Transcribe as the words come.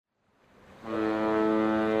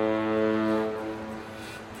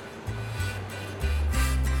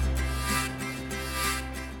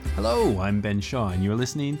Hello, I'm Ben Shaw, and you're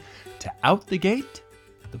listening to Out the Gate,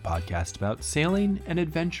 the podcast about sailing and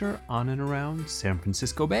adventure on and around San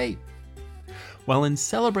Francisco Bay. Well, in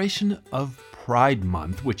celebration of Pride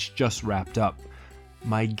Month, which just wrapped up,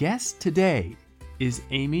 my guest today is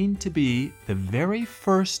aiming to be the very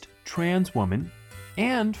first trans woman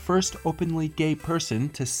and first openly gay person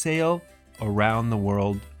to sail around the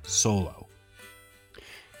world solo.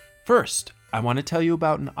 First, I want to tell you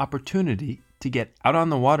about an opportunity to get out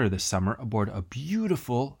on the water this summer aboard a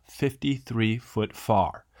beautiful 53-foot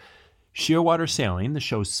FAR. Shearwater Sailing, the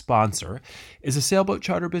show's sponsor, is a sailboat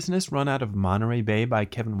charter business run out of Monterey Bay by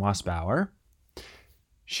Kevin Wasbauer.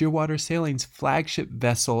 Shearwater Sailing's flagship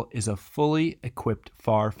vessel is a fully equipped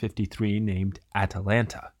FAR 53 named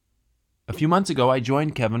Atalanta. A few months ago, I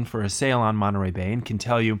joined Kevin for a sail on Monterey Bay and can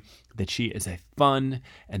tell you that she is a fun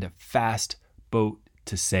and a fast boat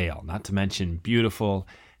to sail, not to mention beautiful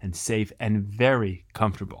and safe and very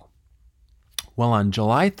comfortable. Well, on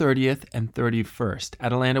July 30th and 31st,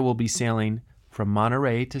 Atalanta will be sailing from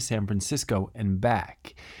Monterey to San Francisco and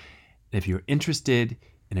back. If you're interested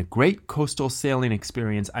in a great coastal sailing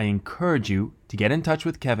experience, I encourage you to get in touch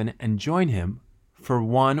with Kevin and join him for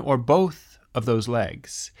one or both of those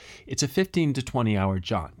legs. It's a 15 to 20 hour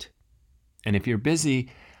jaunt. And if you're busy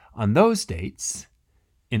on those dates,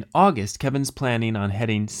 in August, Kevin's planning on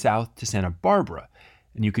heading south to Santa Barbara,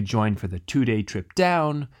 and you could join for the 2-day trip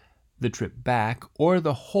down, the trip back, or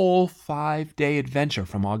the whole 5-day adventure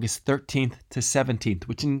from August 13th to 17th,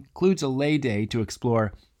 which includes a lay day to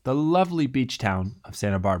explore the lovely beach town of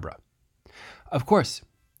Santa Barbara. Of course,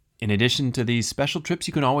 in addition to these special trips,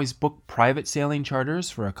 you can always book private sailing charters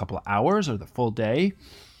for a couple of hours or the full day.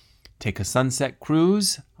 Take a sunset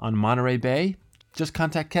cruise on Monterey Bay. Just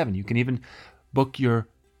contact Kevin. You can even book your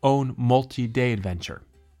own multi-day adventure.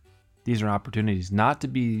 These are opportunities not to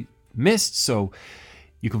be missed, so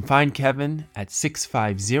you can find Kevin at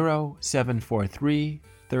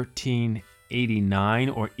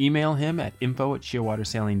 650-743-1389 or email him at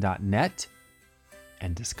info@shearwatersailing.net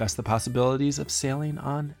and discuss the possibilities of sailing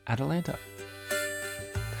on Atalanta.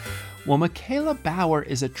 Well, Michaela Bauer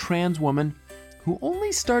is a trans woman who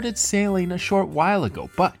only started sailing a short while ago,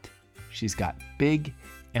 but she's got big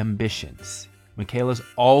ambitions. Michaela's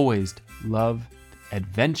always loved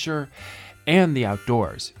adventure and the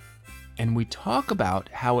outdoors. And we talk about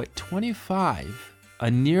how at 25, a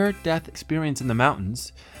near-death experience in the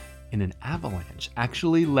mountains in an avalanche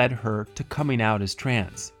actually led her to coming out as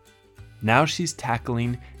trans. Now she's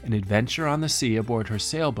tackling an adventure on the sea aboard her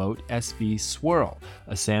sailboat SV Swirl,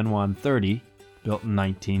 a San Juan 30 built in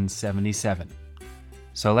 1977.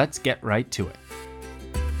 So let's get right to it.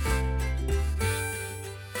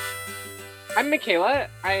 I'm Michaela.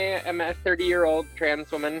 I am a 30-year-old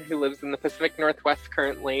trans woman who lives in the Pacific Northwest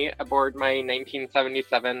currently aboard my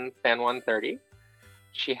 1977 San Juan 30.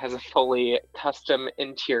 She has a fully custom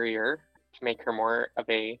interior to make her more of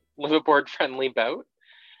a live-aboard friendly boat.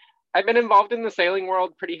 I've been involved in the sailing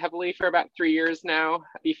world pretty heavily for about 3 years now.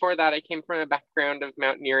 Before that, I came from a background of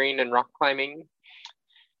mountaineering and rock climbing.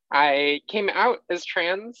 I came out as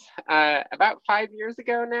trans about 5 years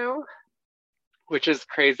ago now, which is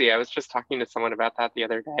crazy. I was just talking to someone about that the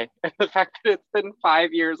other day. The fact that it's been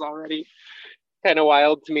 5 years already, kind of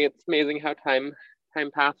wild to me. It's amazing how time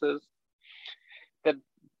passes. The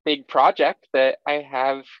big project that I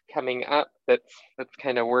have coming up that's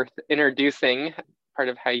kind of worth introducing, part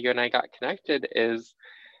of how you and I got connected, is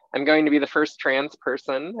I'm going to be the first trans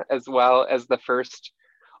person as well as the first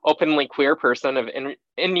openly queer person of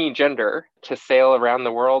any gender to sail around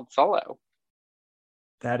the world solo.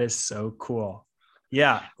 That is so cool.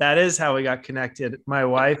 Yeah, that is how we got connected. My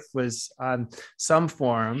wife was on some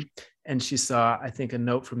forum and she saw, I think, a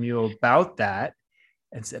note from you about that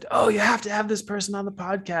and said, "Oh, you have to have this person on the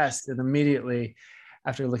podcast." And immediately,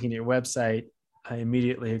 after looking at your website, I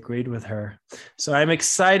immediately agreed with her. So I'm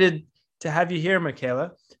excited to have you here,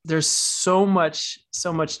 Michaela. There's so much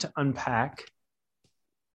to unpack.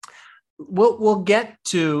 We'll get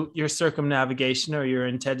to your circumnavigation or your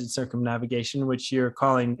intended circumnavigation, which you're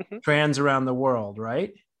calling Trans Around the World,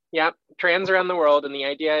 right? Yeah, Trans Around the World. And the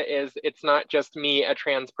idea is it's not just me, a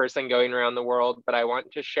trans person, going around the world, but I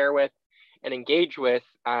want to share with and engage with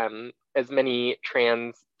as many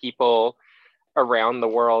trans people around the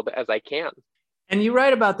world as I can. And you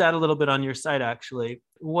write about that a little bit on your site, actually.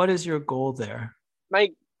 What is your goal there?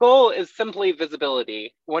 My goal is simply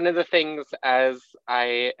visibility. One of the things, as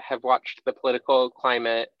I have watched the political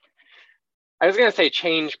climate, I was going to say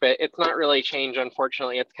change, but it's not really change,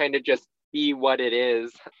 unfortunately. It's kind of just be what it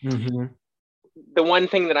is. the one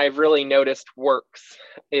thing that I've really noticed works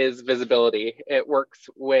is visibility. It works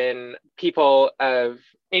when people of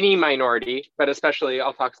any minority, but especially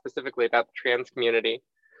I'll talk specifically about the trans community,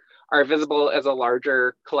 are visible as a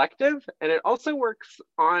larger collective. And it also works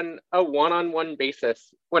on a one-on-one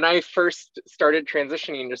basis. When I first started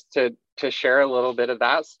transitioning, just to share a little bit of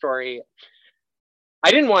that story, I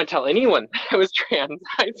didn't want to tell anyone that I was trans.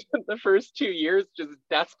 I spent the first 2 years just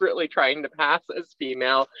desperately trying to pass as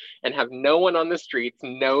female and have no one on the streets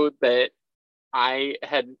know that I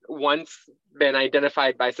had once been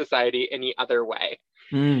identified by society any other way.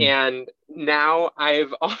 Mm. And now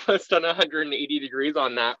I've almost done 180 degrees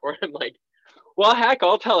on that, where I'm like, well, heck,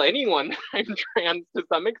 I'll tell anyone that I'm trans to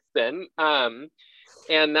some extent.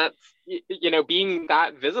 And that's, being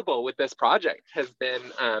that visible with this project has been,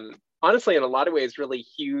 honestly, in a lot of ways, really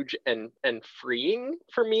huge and freeing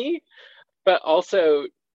for me. But also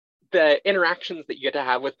the interactions that you get to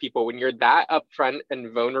have with people when you're that upfront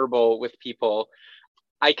and vulnerable with people,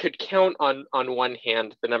 I could count on one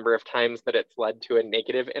hand the number of times that it's led to a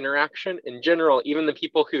negative interaction. In general, even the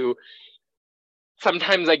people who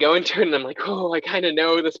sometimes I go into it and I'm like, oh, I kind of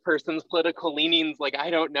know this person's political leanings. Like,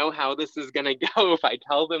 I don't know how this is going to go if I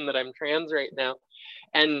tell them that I'm trans right now.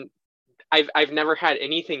 And I've never had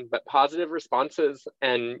anything but positive responses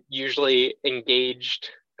and usually engaged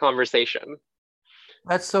conversation.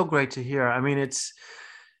 That's so great to hear. I mean, it's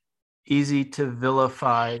easy to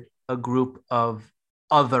vilify a group of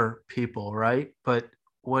other people, right? But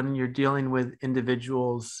when you're dealing with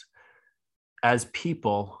individuals as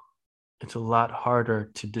people, it's a lot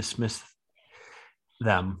harder to dismiss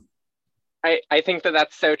them. I think that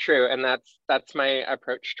that's so true. And that's my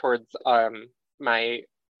approach towards my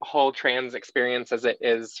whole trans experience as it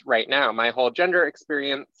is right now. My whole gender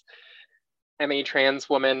experience. I'm a trans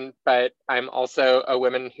woman, but I'm also a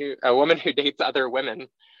woman who dates other women.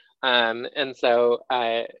 And so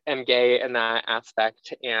I am gay in that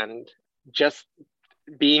aspect, and just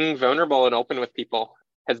being vulnerable and open with people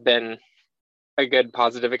has been a good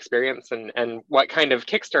positive experience and what kind of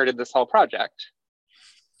kickstarted this whole project.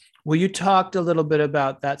 Well, you talked a little bit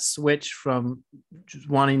about that switch from just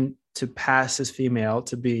wanting to pass as female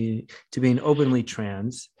to being openly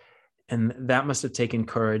trans, and that must have taken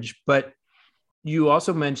courage. But you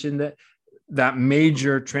also mentioned that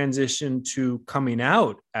major transition to coming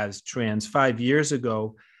out as trans 5 years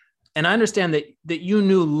ago. And I understand that you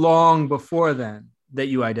knew long before then that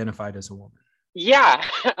you identified as a woman. Yeah.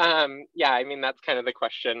 Yeah, I mean, that's kind of the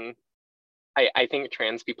question I think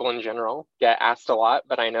trans people in general get asked a lot,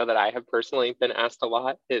 but I know that I have personally been asked a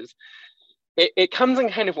lot, is it comes in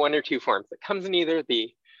kind of one or two forms. It comes in either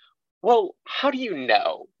the, well, how do you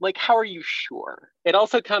know? Like, how are you sure? It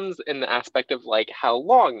also comes in the aspect of like, how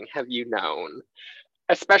long have you known?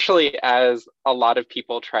 Especially as a lot of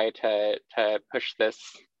people try to push this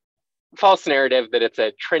false narrative that it's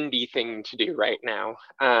a trendy thing to do right now.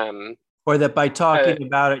 Or that by talking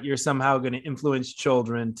about it, you're somehow going to influence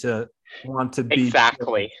children to want to be.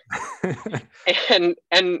 Exactly.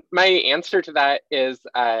 and my answer to that is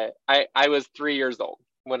I was 3 years old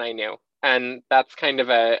when I knew. And that's kind of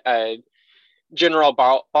a general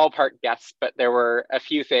ballpark guess, but there were a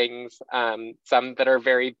few things, some that are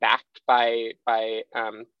very backed by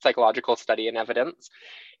psychological study and evidence,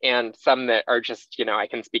 and some that are just, I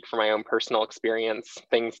can speak from my own personal experience.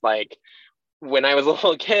 Things like when I was a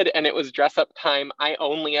little kid and it was dress up time, I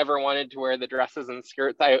only ever wanted to wear the dresses and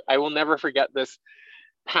skirts. I will never forget this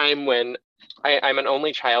time when I'm an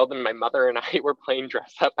only child and my mother and I were playing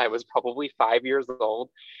dress up. I was probably 5 years old,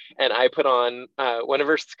 and I put on one of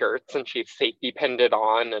her skirts and she safety pinned it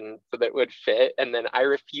on and so that it would fit. And then I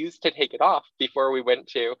refused to take it off before we went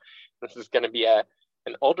to, this is going to be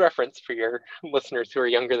an old reference for your listeners who are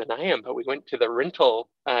younger than I am, but we went to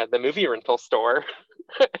the movie rental store.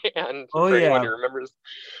 And for anyone who remembers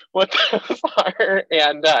what those are,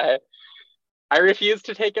 and I refused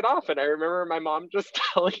to take it off. And I remember my mom just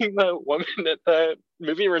telling the woman at the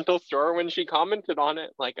movie rental store when she commented on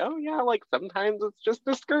it, like, oh yeah, like sometimes it's just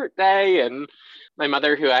a skirt day. And my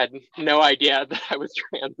mother, who had no idea that I was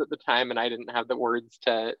trans at the time and I didn't have the words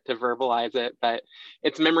to verbalize it, but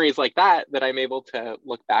it's memories like that I'm able to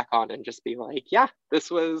look back on and just be like, yeah, this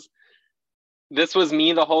was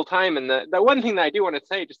me the whole time. And the one thing that I do want to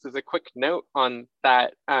say, just as a quick note on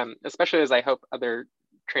that, especially as I hope other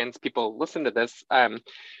trans people listen to this,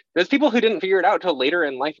 those people who didn't figure it out till later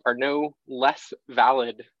in life are no less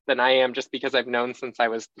valid than I am just because I've known since I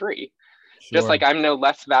was 3. Sure. Just like I'm no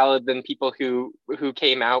less valid than people who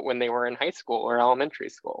came out when they were in high school or elementary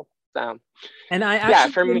school. So, and I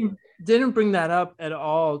actually didn't bring that up at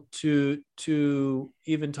all to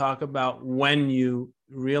even talk about when you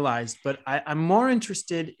realized, but I'm more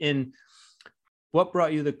interested in what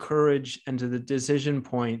brought you the courage and to the decision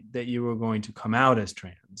point that you were going to come out as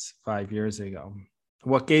trans 5 years ago.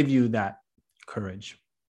 What gave you that courage?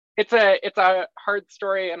 It's a hard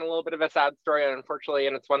story and a little bit of a sad story, unfortunately,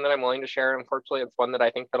 and it's one that I'm willing to share. Unfortunately, it's one that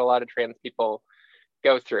I think that a lot of trans people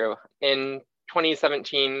go through. In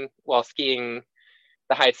 2017, while skiing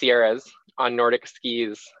the High Sierras on Nordic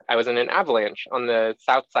skis, I was in an avalanche on the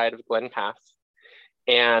south side of Glen Pass.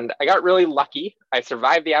 And I got really lucky. I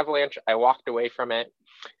survived the avalanche. I walked away from it.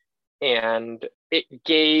 And it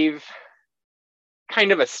gave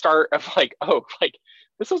kind of a start of like, oh, like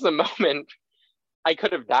this was a moment I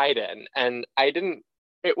could have died in. And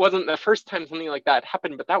it wasn't the first time something like that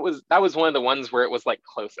happened, but that was one of the ones where it was like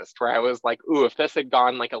closest, where I was like, ooh, if this had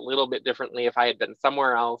gone like a little bit differently, if I had been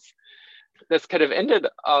somewhere else, this could have ended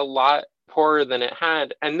a lot poorer than it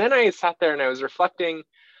had. And then I sat there and I was reflecting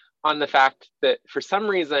on the fact that for some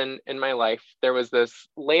reason in my life, there was this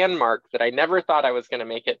landmark that I never thought I was going to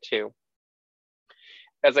make it to.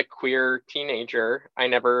 As a queer teenager, I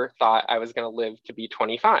never thought I was going to live to be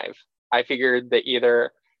 25. I figured that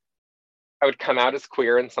either I would come out as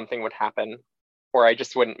queer and something would happen, or I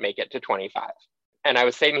just wouldn't make it to 25. And I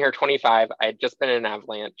was sitting here 25, I had just been in an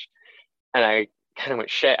avalanche, and I kind of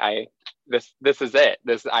went, shit, this is it.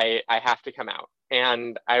 I have to come out.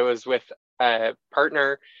 And I was with a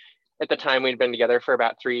partner at the time. We'd been together for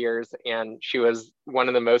about 3 years, and she was one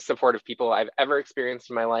of the most supportive people I've ever experienced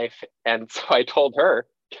in my life. And so I told her,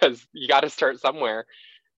 because you got to start somewhere.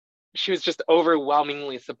 She was just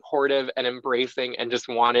overwhelmingly supportive and embracing and just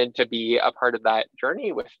wanted to be a part of that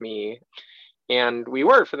journey with me. And we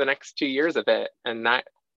were for the next 2 years of it. And that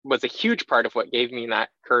was a huge part of what gave me that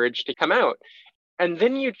courage to come out. And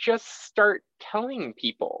then you just start telling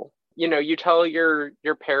people, you tell your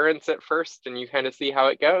parents at first and you kind of see how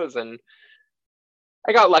it goes. And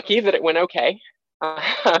I got lucky that it went okay.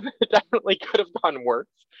 It definitely could have gone worse.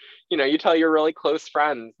 You tell your really close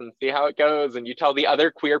friends and see how it goes. And you tell the other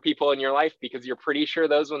queer people in your life because you're pretty sure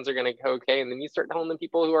those ones are going to go okay. And then you start telling the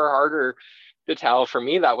people who are harder to tell. For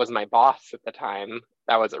me, that was my boss at the time.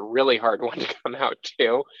 That was a really hard one to come out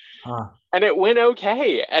to. And it went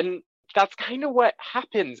okay. And that's kind of what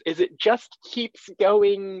happens, is it just keeps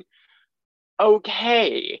going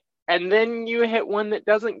okay. And then you hit one that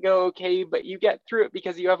doesn't go okay, but you get through it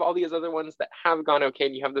because you have all these other ones that have gone okay,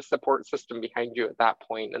 and you have the support system behind you at that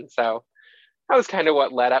point. And so that was kind of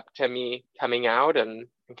what led up to me coming out and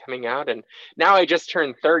coming out. And now I just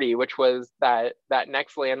turned 30, which was that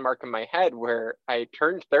next landmark in my head where I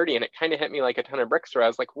turned 30, and it kind of hit me like a ton of bricks, where I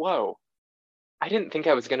was like, whoa, I didn't think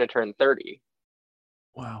I was going to turn 30.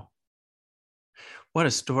 Wow. What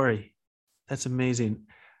a story. That's amazing.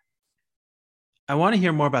 I want to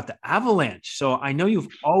hear more about the avalanche. So I know you've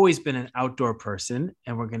always been an outdoor person,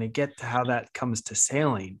 and we're going to get to how that comes to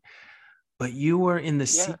sailing. But you were in the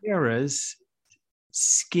Sierras,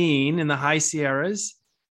 skiing in the High Sierras.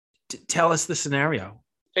 Tell us the scenario.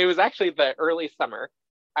 It was actually the early summer.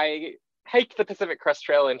 I hiked the Pacific Crest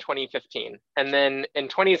Trail in 2015. And then in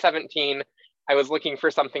 2017, I was looking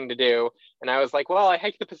for something to do. And I was like, well, I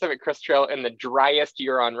hiked the Pacific Crest Trail in the driest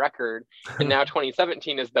year on record. And now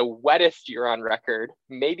 2017 is the wettest year on record.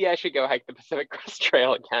 Maybe I should go hike the Pacific Crest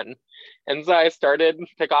Trail again. And so I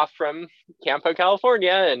took off from Campo,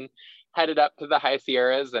 California, and headed up to the High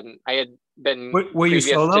Sierras. And I had been Were you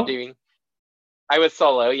solo? I was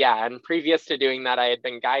solo, yeah. And previous to doing that, I had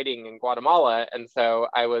been guiding in Guatemala. And so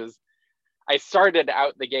I started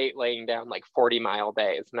out the gate laying down like 40-mile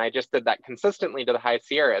days, and I just did that consistently to the High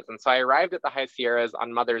Sierras. And so I arrived at the High Sierras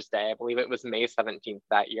on Mother's Day. I believe it was May 17th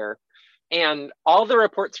that year. And all the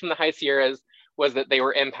reports from the High Sierras was that they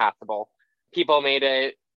were impassable. People made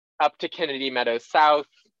it up to Kennedy Meadows South.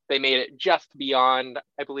 They made it just beyond,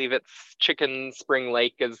 I believe it's Chicken Spring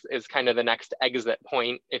Lake is kind of the next exit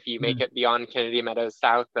point if you make it beyond Kennedy Meadows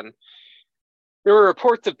South. And there were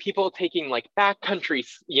reports of people taking like backcountry,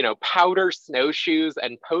 powder snowshoes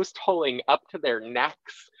and post-holing up to their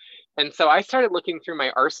necks. And so I started looking through my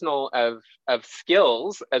arsenal of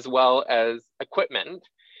skills as well as equipment.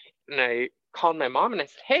 And I called my mom and I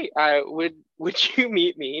said, hey, would you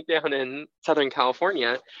meet me down in Southern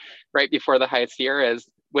California right before the High Sierras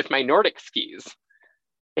with my Nordic skis?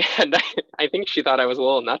 And I think she thought I was a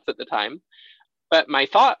little nuts at the time. But my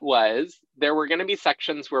thought was there were going to be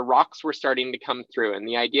sections where rocks were starting to come through, and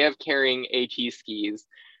the idea of carrying AT skis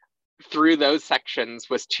through those sections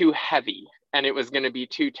was too heavy, and it was going to be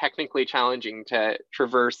too technically challenging to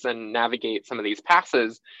traverse and navigate some of these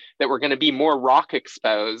passes that were going to be more rock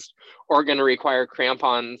exposed or going to require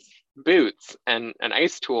crampons, boots, and an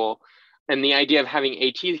ice tool And the idea of having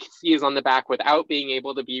AT skis on the back without being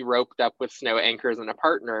able to be roped up with snow anchors and a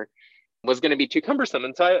partner was going to be too cumbersome.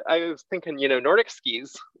 And so I was thinking, Nordic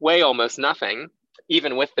skis weigh almost nothing,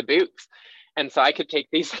 even with the boots. And so I could take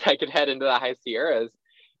these and I could head into the high Sierras.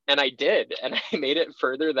 And I did. And I made it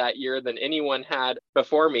further that year than anyone had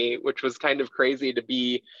before me, which was kind of crazy to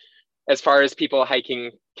be, as far as people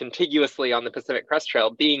hiking contiguously on the Pacific Crest Trail,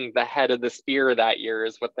 being the head of the spear that year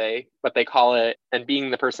is what they call it, and being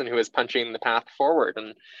the person who is punching the path forward.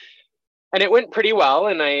 And it went pretty well.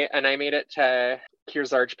 And I made it to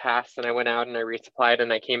Kearsarge Pass, and I went out and I resupplied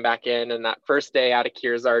and I came back in. And that first day out of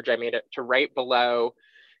Kearsarge, I made it to right below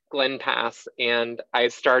Glen Pass, and I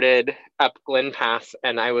started up Glen Pass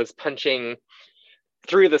and I was punching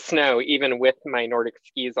through the snow even with my Nordic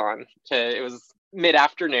skis on. It was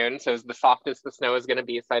mid-afternoon, so it was the softest the snow was going to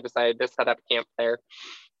be, so I decided to set up camp there,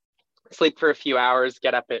 sleep for a few hours,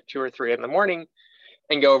 get up at 2 or 3 in the morning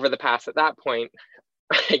and go over the pass. At that point,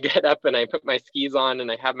 I get up and I put my skis on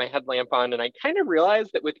and I have my headlamp on, and I kind of realized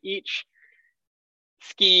that with each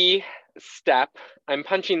ski step, I'm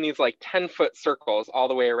punching these like 10-foot circles all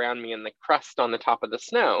the way around me in the crust on the top of the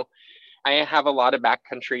snow. I have a lot of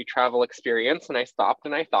backcountry travel experience, and I stopped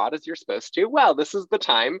and I thought, as you're supposed to, well, this is the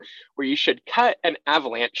time where you should cut an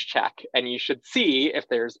avalanche check and you should see if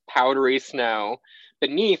there's powdery snow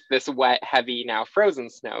beneath this wet, heavy, now frozen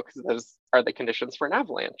snow, because those are the conditions for an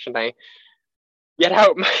avalanche. And I get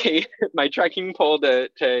out my trekking pole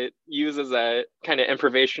to use as a kind of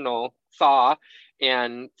improvisational saw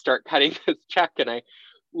and start cutting this check. And I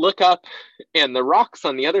look up and the rocks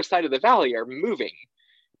on the other side of the valley are moving,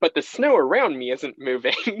 but the snow around me isn't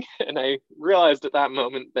moving. And I realized at that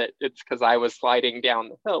moment that it's because I was sliding down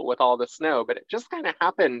the hill with all the snow, but it just kind of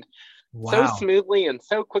happened so smoothly and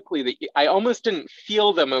so quickly that I almost didn't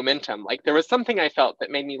feel the momentum. Like there was something I felt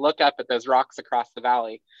that made me look up at those rocks across the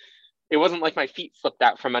valley. It wasn't like my feet slipped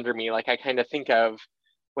out from under me, like I kind of think of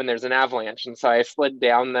when there's an avalanche. And so I slid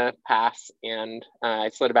down the pass, and I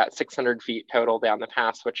slid about 600 feet total down the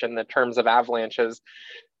pass, which in the terms of avalanches,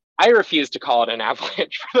 I refused to call it an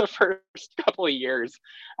avalanche for the first couple of years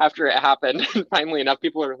after it happened. And finally enough,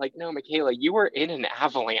 people were like, no, Michaela, you were in an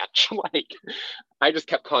avalanche. Like, I just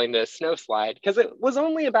kept calling it a snow slide because it was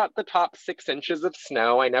only about the top 6 inches of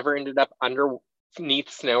snow. I never ended up underneath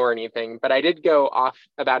snow or anything, but I did go off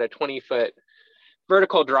about a 20-foot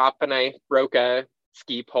vertical drop, and I broke a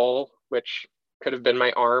ski pole, which could have been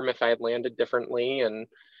my arm if I had landed differently. And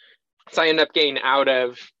so I ended up getting out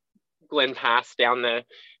of Glen Pass down the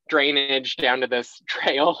drainage down to this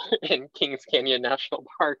trail in Kings Canyon National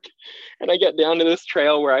Park. And I get down to this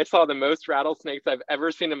trail where I saw the most rattlesnakes I've ever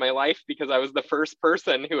seen in my life, because I was the first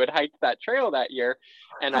person who had hiked that trail that year.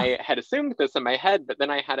 And I had assumed this in my head, but then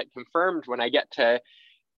I had it confirmed when I get to,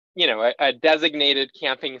 a designated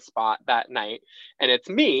camping spot that night. And it's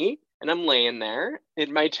me, and I'm laying there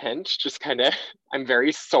in my tent, just kind of, I'm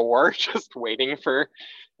very sore, just waiting for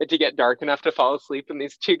it to get dark enough to fall asleep. And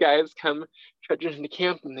these 2 guys come trudging into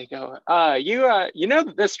camp, and they go, you know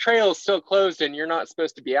that this trail is still closed and you're not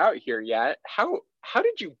supposed to be out here yet. How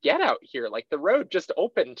did you get out here? Like, the road just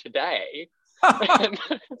opened today. And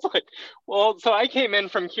it's like, well, so I came in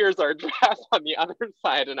from Kearsarge Pass on the other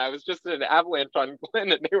side, and I was just in an avalanche on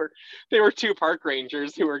Glen, and they were 2 park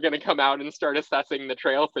rangers who were going to come out and start assessing the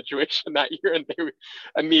trail situation that year, and they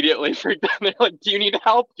immediately freaked out. They're like, do you need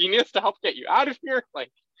help? Do you need us to help get you out of here?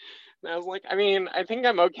 Like, and I was like, I mean, I think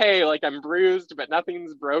I'm okay. Like, I'm bruised, but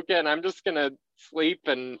nothing's broken. I'm just going to sleep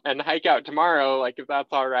and hike out tomorrow, like, if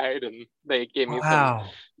that's all right. And they gave me some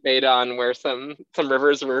data on where some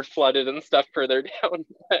rivers were flooded and stuff further down.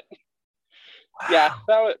 But yeah,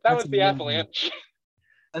 that was the avalanche.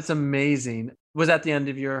 That's amazing. Was that the end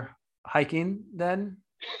of your hiking then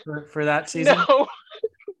for that season? No.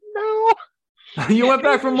 You went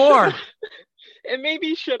back for more. It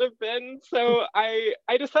maybe should have been. So I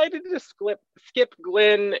decided to skip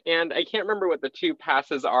Glen, and I can't remember what the 2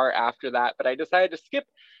 passes are after that, but I decided to skip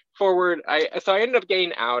forward. So I ended up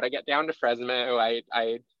getting out. I got down to Fresno. I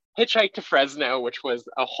hitchhiked to Fresno, which was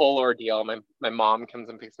a whole ordeal. My mom comes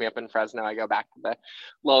and picks me up in Fresno. I go back to the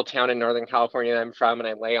little town in Northern California that I'm from, and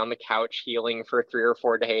I lay on the couch healing for 3 or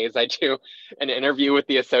 4 days. I do an interview with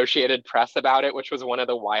the Associated Press about it, which was one of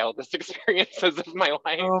the wildest experiences of my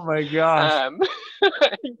life. Oh my gosh.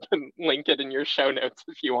 I can link it in your show notes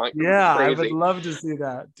if you want. Yeah, I would love to see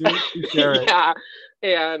that. Do share it. Yeah,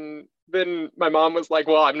 and then my mom was like,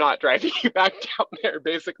 well, I'm not driving you back down there.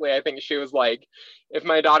 Basically, I think she was like, if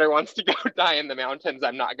my daughter wants to go die in the mountains,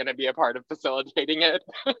 I'm not going to be a part of facilitating it.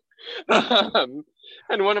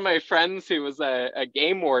 And one of my friends who was a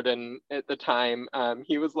game warden at the time,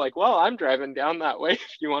 he was like, well, I'm driving down that way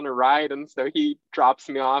if you want to ride. And so he drops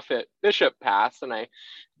me off at Bishop Pass, and I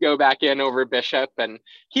go back in over Bishop and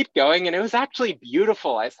keep going. And it was actually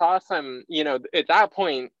beautiful. I saw some, at that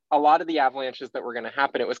point, a lot of the avalanches that were going to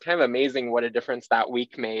happen, it was kind of amazing what a difference that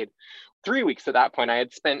week made. 3 weeks at that point, I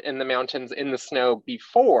had spent in the mountains in the snow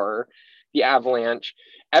before the avalanche.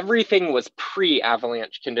 Everything was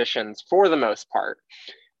pre-avalanche conditions for the most part.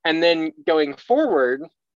 And then going forward,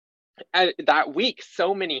 that week,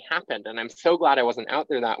 so many happened, and I'm so glad I wasn't out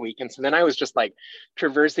there that week. And so then I was just like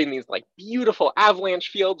traversing these like beautiful avalanche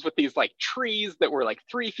fields with these like trees that were like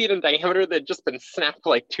 3 feet in diameter that had just been snapped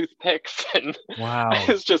like toothpicks. And Wow. I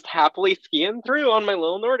was just happily skiing through on my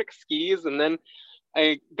little Nordic skis. And then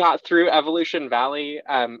I got through Evolution Valley.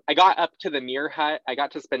 I got up to the Muir Hut. I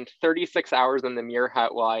got to spend 36 hours in the Muir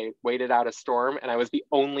Hut while I waited out a storm, and I was the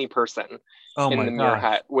only person in the Muir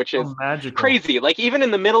Hut, which is crazy. Like even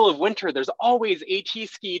in the middle of winter, there's always AT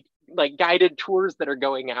ski like guided tours that are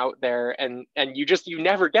going out there, and you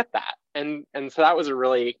never get that. And so that was a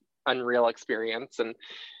really unreal experience. And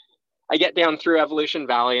I get down through Evolution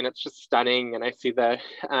Valley, and it's just stunning. And I see the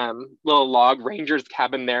little log ranger's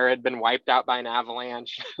cabin there had been wiped out by an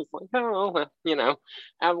avalanche. It's like, oh,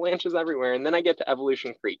 avalanches everywhere. And then I get to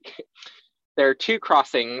Evolution Creek. There are 2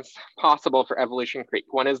 crossings possible for Evolution Creek.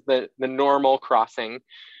 One is the normal crossing.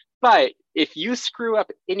 But if you screw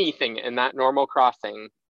up anything in that normal crossing,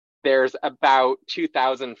 there's about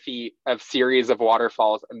 2,000 feet of series of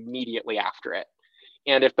waterfalls immediately after it.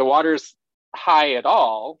 And if the water's high at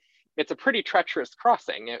all, it's a pretty treacherous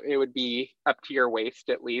crossing. It would be up to your waist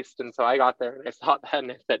at least. And so I got there and I saw that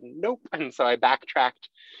and I said, nope. And so I backtracked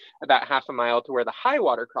about half a mile to where the high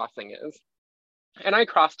water crossing is. And I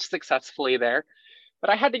crossed successfully there, but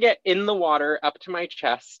I had to get in the water up to my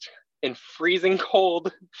chest in freezing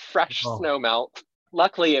cold, fresh snow melt.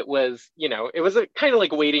 Luckily it was, it was kind of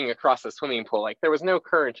like wading across a swimming pool. Like there was no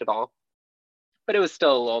current at all. But it was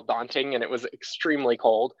still a little daunting, and it was extremely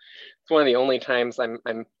cold. It's one of the only times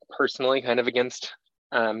I'm personally kind of against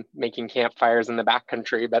making campfires in the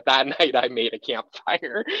backcountry, but that night I made a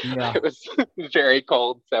campfire. Yeah. It was very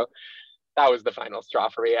cold, so that was the final straw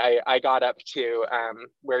for me. I got up to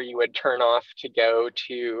where you would turn off to go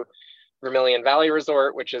to Vermilion Valley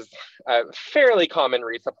Resort, which is a fairly common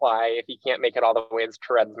resupply. If you can't make it all the way to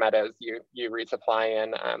Red's Meadows, you resupply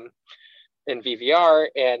in VVR.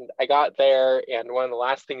 And I got there, and one of the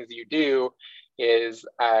last things you do is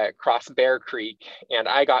cross Bear Creek. And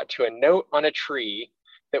I got to a note on a tree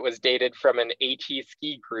that was dated from an AT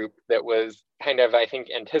ski group that was kind of, I think,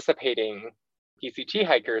 anticipating PCT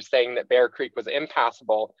hikers, saying that Bear Creek was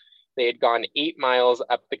impassable. They had gone 8 miles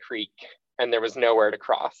up the creek and there was nowhere to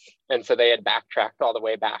cross. And so they had backtracked all the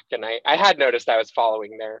way back. And I had noticed I was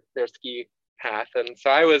following their ski path. And so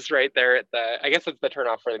I was right there at I guess it's the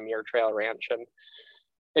turnoff for the Muir Trail Ranch. And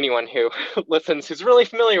anyone who listens who's really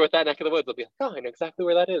familiar with that neck of the woods will be like, oh, I know exactly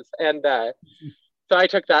where that is. And so I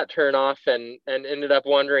took that turn off and ended up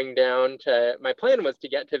wandering down to, my plan was to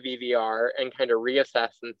get to VVR and kind of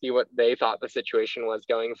reassess and see what they thought the situation was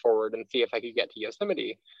going forward and see if I could get to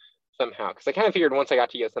Yosemite somehow. Because I kind of figured once I got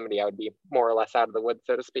to Yosemite, I would be more or less out of the woods,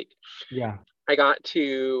 so to speak. Yeah. I got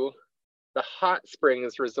to the Hot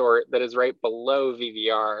Springs Resort that is right below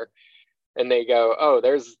VVR. And they go, oh,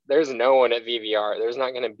 there's no one at VVR. There's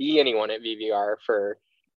not going to be anyone at VVR for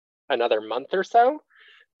another month or so.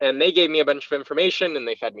 And they gave me a bunch of information and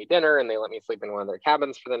they fed me dinner and they let me sleep in one of their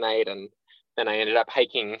cabins for the night. And then I ended up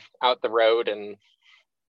hiking out the road, and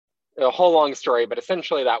a whole long story, but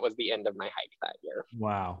essentially that was the end of my hike that year.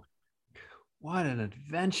 Wow. What an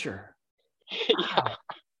adventure. Yeah. Wow.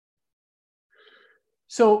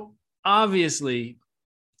 So obviously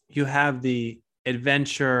you have the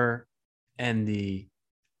adventure and the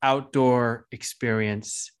outdoor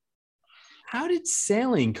experience. How did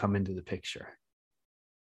sailing come into the picture?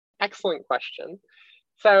 Excellent question.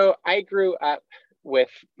 So I grew up with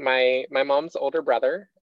my mom's older brother,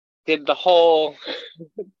 did the whole,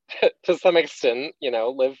 to some extent,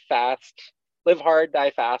 live hard,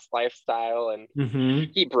 die fast lifestyle. And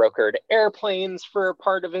he brokered airplanes for a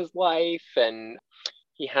part of his life. And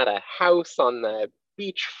he had a house on the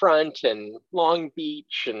beachfront in Long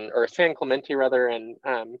Beach, or San Clemente rather. And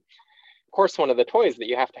of course, one of the toys that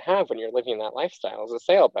you have to have when you're living that lifestyle is a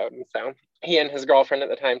sailboat. And so he and his girlfriend at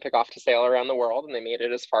the time took off to sail around the world, and they made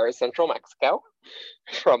it as far as central Mexico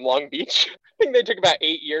from Long Beach. I think they took about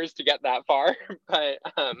 8 years to get that far, but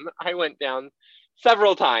I went down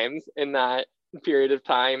several times in that period of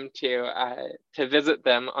time to visit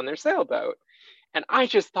them on their sailboat. And I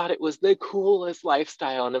just thought it was the coolest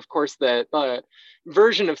lifestyle. And of course, the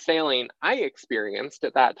version of sailing I experienced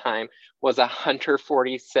at that time was a Hunter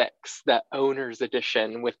 46, the owner's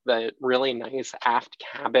edition, with the really nice aft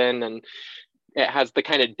cabin. And it has the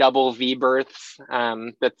kind of double V berths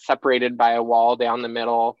that's separated by a wall down the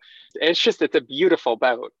middle. It's a beautiful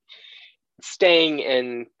boat. Staying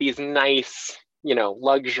in these nice,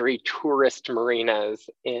 luxury tourist marinas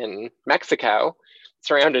in Mexico,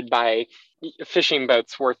 surrounded by fishing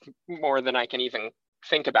boats worth more than I can even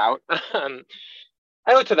think about.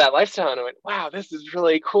 I looked at that lifestyle and I went, wow, this is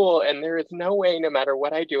really cool. And there is no way, no matter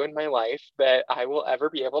what I do in my life, that I will ever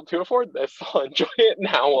be able to afford this. I'll enjoy it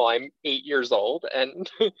now while I'm 8 years old and,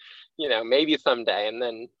 maybe someday. And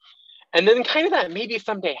then kind of that maybe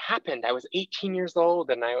someday happened. I was 18 years old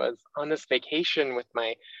and I was on this vacation with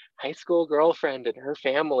my high school girlfriend and her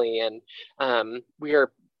family. And we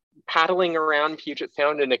were paddling around Puget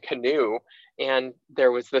Sound in a canoe, and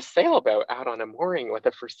there was this sailboat out on a mooring with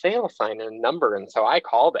a for sale sign and a number. And so I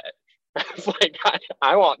called it. I was like,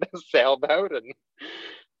 I want this sailboat. And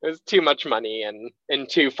it was too much money and in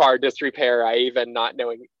too far disrepair. I even, not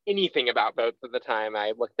knowing anything about boats at the time,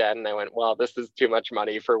 I looked at it and I went, well, this is too much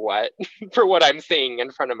money for what for what I'm seeing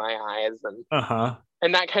in front of my eyes.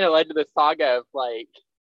 And that kind of led to the saga of like,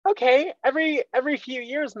 okay, every few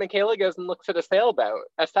years, Michaela goes and looks at a sailboat,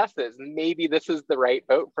 assesses, maybe this is the right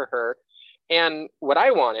boat for her. And what I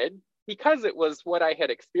wanted, because it was what I had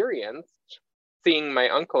experienced seeing my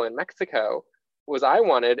uncle in Mexico, was I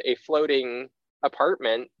wanted a floating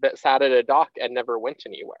apartment that sat at a dock and never went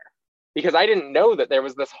anywhere. Because I didn't know that there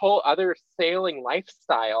was this whole other sailing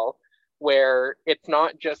lifestyle where it's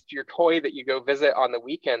not just your toy that you go visit on the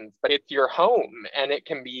weekends, but it's your home, and it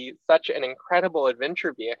can be such an incredible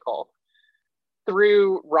adventure vehicle.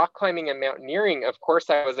 Through rock climbing and mountaineering, of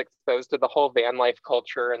course, I was exposed to the whole van life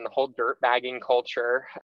culture and the whole dirt bagging culture.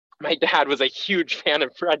 My dad was a huge fan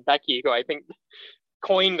of Fred Beckey, who I think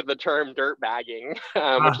coined the term dirt bagging,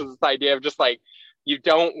 which is this idea of just like, you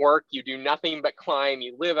don't work, you do nothing but climb,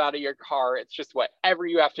 you live out of your car. It's just whatever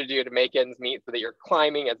you have to do to make ends meet so that you're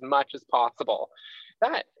climbing as much as possible.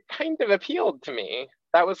 That kind of appealed to me.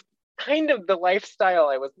 That was kind of the lifestyle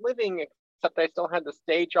I was living, except I still had this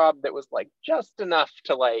day job that was like just enough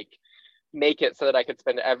to like make it so that I could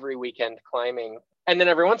spend every weekend climbing. And then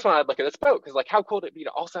every once in a while I'd look at this boat because like, how cool would it be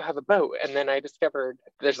to also have a boat? And then I discovered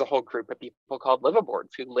there's a whole group of people called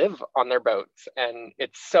liveaboards who live on their boats, and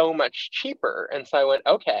it's so much cheaper. And so I went,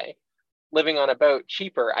 okay, living on a boat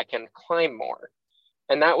cheaper, I can climb more.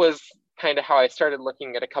 And that was kind of how I started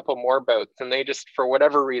looking at a couple more boats, and they just, for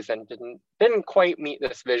whatever reason, didn't quite meet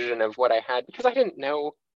this vision of what I had, because I didn't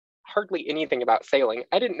know hardly anything about sailing.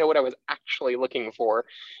 I didn't know what I was actually looking for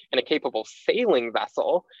in a capable sailing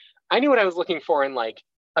vessel. I knew what I was looking for in like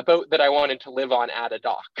a boat that I wanted to live on at a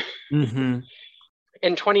dock. Mm-hmm.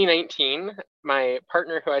 In 2019, my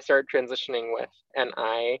partner who I started transitioning with and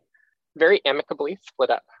I very amicably split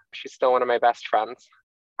up. She's still one of my best friends.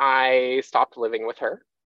 I stopped living with her,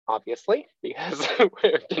 obviously, because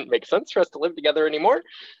it didn't make sense for us to live together anymore.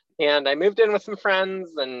 And I moved in with some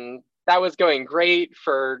friends, and that was going great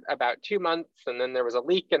for about 2 months. And then there was a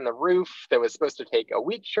leak in the roof that was supposed to take a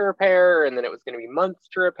week to repair. And then it was going to be months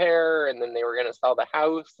to repair. And then they were going to sell the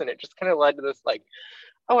house. And it just kind of led to this like,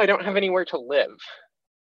 oh, I don't have anywhere to live.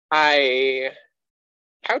 I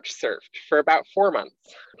couch surfed for about 4 months.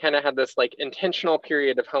 Kind of had this like intentional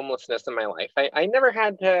period of homelessness in my life. I never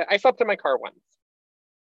had to, I slept in my car once,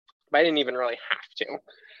 but I didn't even really have to.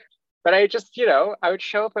 But I just, I would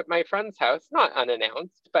show up at my friend's house, not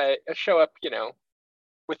unannounced, but show up,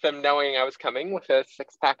 with them knowing I was coming with a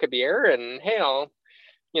 6-pack of beer and, hey,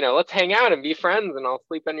 let's hang out and be friends, and I'll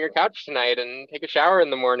sleep on your couch tonight and take a shower in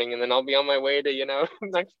the morning, and then I'll be on my way to, the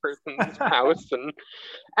next person's house. And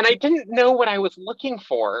I didn't know what I was looking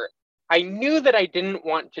for. I knew that I didn't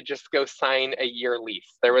want to just go sign a year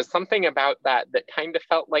lease. There was something about that kind of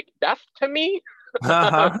felt like death to me.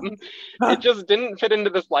 It just didn't fit into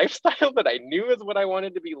this lifestyle that I knew is what I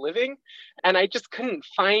wanted to be living. And I just couldn't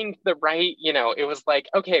find the right, it was like,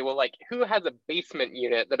 okay, well, like, who has a basement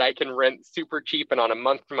unit that I can rent super cheap and on a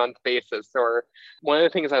month-to-month basis? Or one of the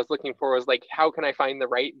things I was looking for was like, how can I find the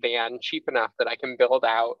right van cheap enough that I can build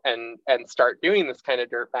out and start doing this kind of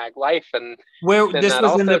dirtbag life? And where this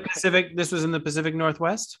was in the Pacific, this was in the Pacific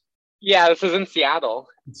Northwest? Yeah, this was in Seattle.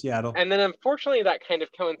 Seattle. And then unfortunately that kind of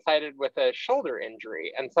coincided with a shoulder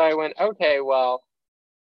injury. And so I went, okay, well,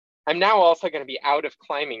 I'm now also going to be out of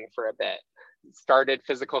climbing for a bit. Started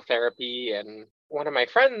physical therapy, and one of my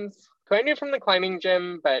friends who I knew from the climbing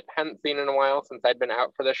gym, but hadn't seen in a while since I'd been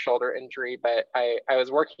out for the shoulder injury. But I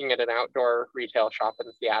was working at an outdoor retail shop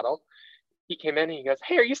in Seattle. He came in and he goes,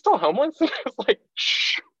 "Hey, are you still homeless?" And I was like,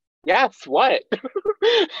 "Shh, yes, what?"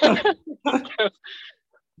 He goes,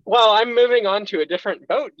 "Well, I'm moving on to a different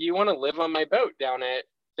boat. Do you want to live on my boat down at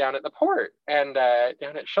the port and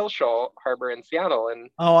down at Shilshole Harbor in Seattle?" And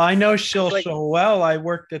Oh, I know like, Shilshole well. I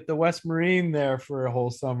worked at the West Marine there for a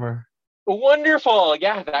whole summer. wonderful.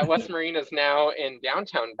 Yeah, that West Marine is now in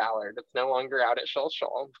downtown Ballard. It's no longer out at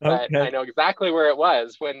Shilshole, but I Okay. know exactly where it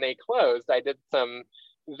was when they closed. I did some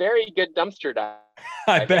very good dumpster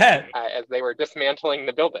I diving bet. as they were dismantling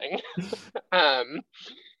the building. um,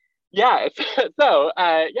 yeah, so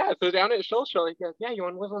down at Shilshole, he goes, "Yeah, you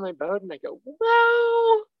want to live on my boat?" And I go,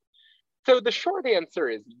 "Well," so the short answer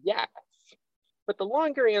is yes. But the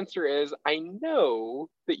longer answer is, I know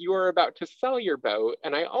that you are about to sell your boat,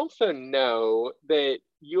 and I also know that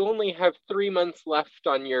you only have 3 months left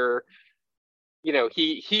on your,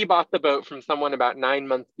 he bought the boat from someone about 9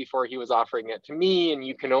 months before he was offering it to me, and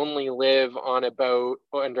you can only live on a boat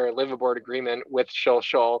under a live aboard agreement with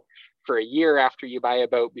Shilshole for a year after you buy a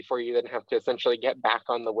boat before you then have to essentially get back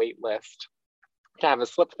on the wait list to have a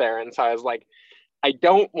slip there. And so I was like, I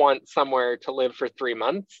don't want somewhere to live for 3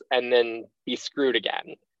 months and then be screwed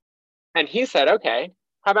again. And he said, "Okay,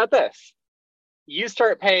 how about this? You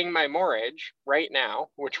start paying my mortgage right now,"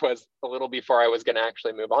 which was a little before I was going to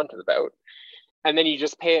actually move on to the boat. "And then you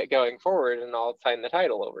just pay it going forward and I'll sign the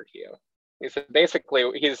title over to you." He said, basically,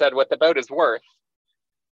 he said, what the boat is worth,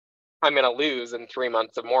 I'm going to lose in 3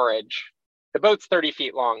 months of mortgage. The boat's 30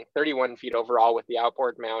 feet long, 31 feet overall with the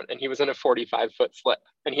outboard mount, and he was in a 45-foot slip,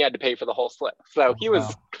 and he had to pay for the whole slip. So he was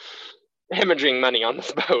Wow. hemorrhaging money on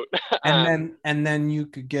this boat. And then you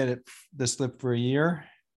could get the slip for a year.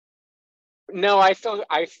 No, I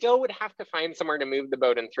still would have to find somewhere to move the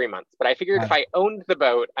boat in 3 months. But I figured if Got it. I owned the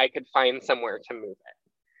boat, I could find somewhere to move it.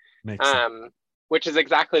 Makes sense. Which is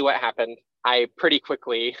exactly what happened. I pretty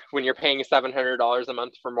quickly, when you're paying $700 a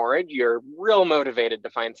month for mortgage, you're real motivated to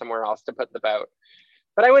find somewhere else to put the boat.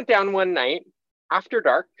 But I went down one night after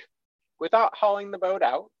dark without hauling the boat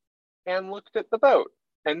out and looked at the boat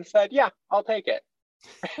and said, "Yeah, I'll take it."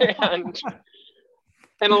 And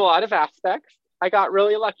in a lot of aspects, I got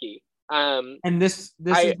really lucky. And this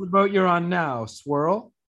is I the boat you're on now,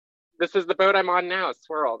 Swirl. This is the boat I'm on now,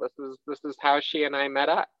 Swirl. This is how she and I met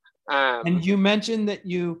up. And you mentioned that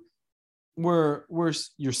you're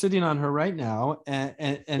sitting on her right now,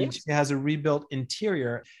 and Yeah, she has a rebuilt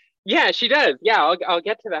interior. yeah, she does. Yeah, I'll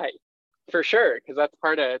get to that for sure because that's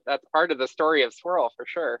part of the story of Swirl for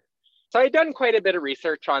sure. So I'd done quite a bit of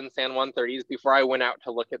research on San Juan 30s before I went out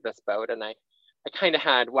to look at this boat, and I kind of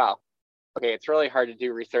had, well, okay, it's really hard to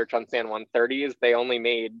do research on San Juan 30s. They only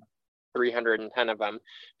made 310 of them,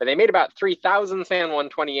 but they made about 3,000 San Juan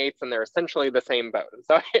 28s, and they're essentially the same boat.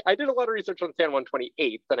 So I did a lot of research on San Juan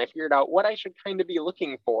 28s, and I figured out what I should kind of be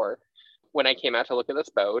looking for when I came out to look at this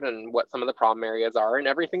boat and what some of the problem areas are, and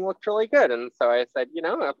everything looked really good. And so I said,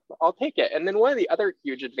 I'll take it. And then one of the other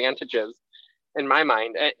huge advantages in my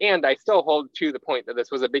mind, and I still hold to the point that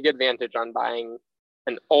this was a big advantage on buying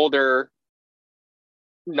an older,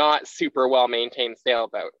 not super well maintained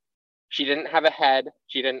sailboat. She didn't have a head,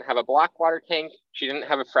 she didn't have a black water tank, she didn't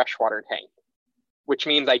have a freshwater tank, which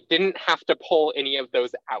means I didn't have to pull any of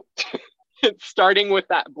those out. Starting with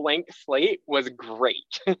that blank slate was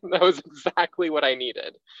great. That was exactly what I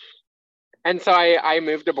needed. And so I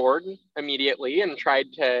moved aboard immediately and tried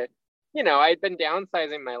to, I'd been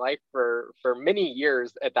downsizing my life for many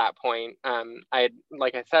years at that point.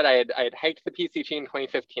 Like I said, I had hiked the PCT in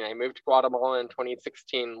 2015. I moved to Guatemala in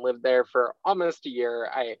 2016, lived there for almost a year.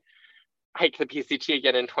 I hiked the PCT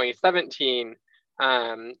again in 2017.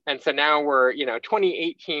 And so now we're,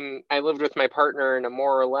 2018, I lived with my partner in a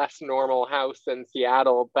more or less normal house in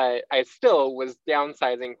Seattle, but I still was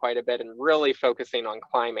downsizing quite a bit and really focusing on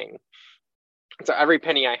climbing. So every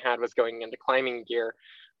penny I had was going into climbing gear,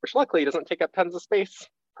 which luckily doesn't take up tons of space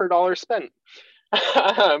per dollar spent.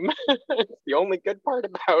 It's the only good part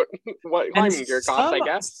about what And climbing gear costs, I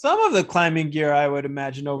guess. some of the climbing gear, I would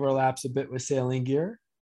imagine, overlaps a bit with sailing gear.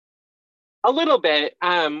 A little bit.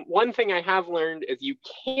 One thing I have learned is you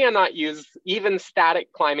cannot use even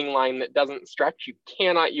static climbing line that doesn't stretch. You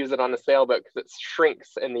cannot use it on a sailboat because it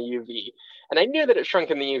shrinks in the UV. And I knew that it shrunk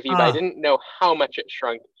in the UV, but I didn't know how much it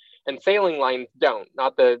shrunk. And sailing lines don't,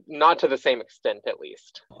 not to the same extent, at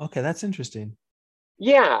least. Okay, that's interesting.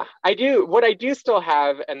 Yeah, I do. What I do still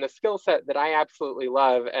have, and the skill set that I absolutely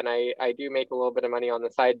love, and I do make a little bit of money on the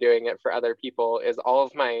side doing it for other people, is all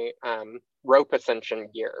of my rope ascension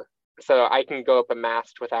gear. so I can go up a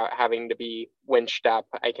mast without having to be winched up.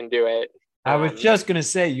 I can do it. I was just going to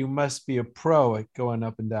say, you must be a pro at going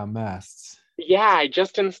up and down masts. Yeah, I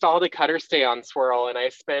just installed a cutter stay on Swirl, and I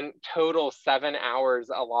spent total 7 hours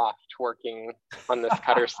aloft working on this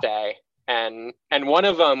cutter stay. And one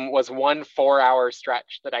of them was one 4-hour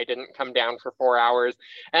stretch that I didn't come down for 4 hours.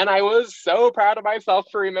 And I was so proud of myself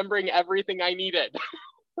for remembering everything I needed.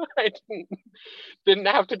 I didn't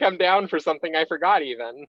have to come down for something I forgot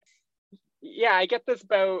even. Yeah, I get this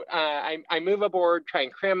boat. I move aboard, try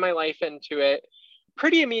and cram my life into it.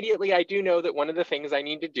 Pretty immediately, I do know that one of the things I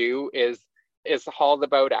need to do is haul the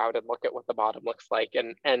boat out and look at what the bottom looks like.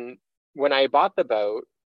 And when I bought the boat,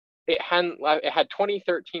 it had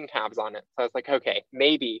 2013 tabs on it. So I was like, okay,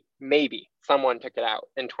 maybe someone took it out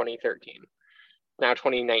in 2013. Now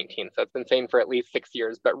 2019, so it's been sitting for at least 6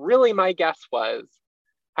 years. But really, my guess was,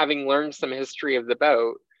 having learned some history of the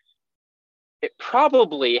boat, it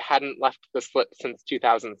probably hadn't left the slip since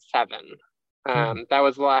 2007. That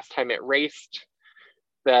was the last time it raced.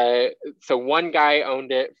 So one guy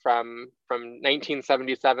owned it from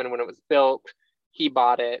 1977 when it was built. He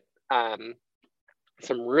bought it.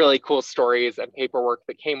 Some really cool stories and paperwork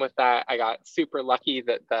that came with that. I got super lucky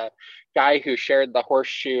that the guy who shared the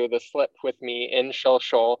horseshoe, the slip with me in Shoal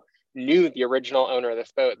Shoal, knew the original owner of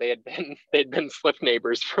this boat. They'd been slip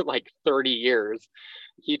neighbors for like 30 years.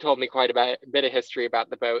 He told me quite a bit of history about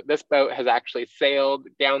the boat. This boat has actually sailed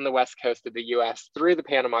down the west coast of the US, through the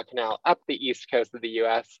Panama Canal, up the east coast of the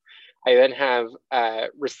US. I then have a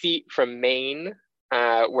receipt from Maine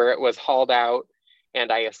where it was hauled out, and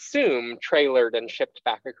I assume trailered and shipped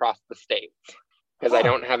back across the states, because I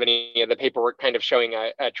don't have any of the paperwork kind of showing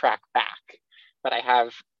a track back. But I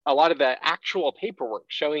have a lot of the actual paperwork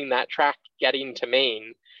showing that track getting to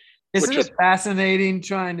Maine. Isn't it fascinating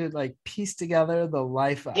trying to like piece together the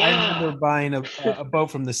life? Yeah. I remember buying a boat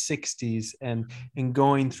from the 60s and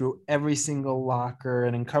going through every single locker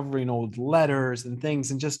and uncovering old letters and things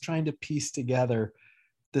and just trying to piece together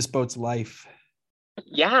this boat's life.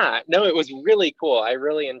 Yeah, no, it was really cool. I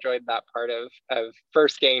really enjoyed that part of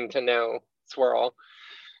first getting to know Swirl.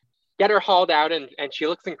 Get her hauled out, and she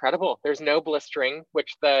looks incredible. There's no blistering,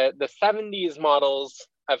 which the 70s models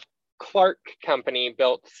of Clark Company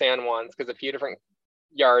built San Juans, because a few different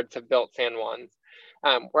yards have built San Juans.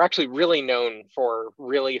 We're actually really known for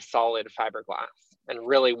really solid fiberglass and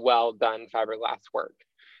really well done fiberglass work.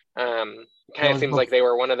 Kind of seems like they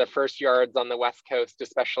were one of the first yards on the West Coast,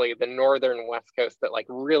 especially the northern West Coast, that like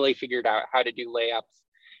really figured out how to do layups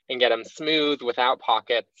and get them smooth without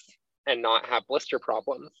pockets and not have blister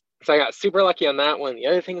problems. So I got super lucky on that one. The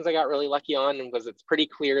other things I got really lucky on was it's pretty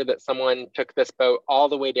clear that someone took this boat all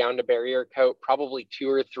the way down to barrier coat, probably 2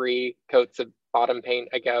 or 3 coats of bottom paint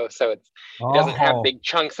ago. So it doesn't have big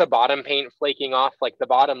chunks of bottom paint flaking off. Like, the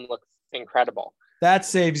bottom looks incredible. That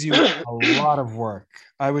saves you a lot of work.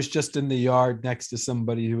 I was just in the yard next to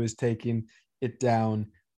somebody who was taking it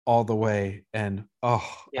down all the way, and I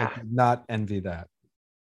did not envy that.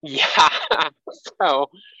 Yeah.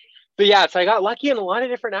 So I got lucky in a lot of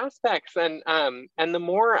different aspects, and the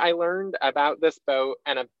more I learned about this boat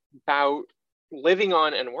and about living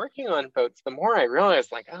on and working on boats, the more I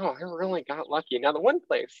realized, like, oh, I really got lucky. Now, the one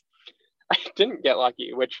place I didn't get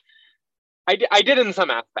lucky, which I did in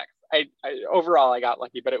some aspects. Overall, I got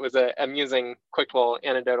lucky, but it was an amusing, quick little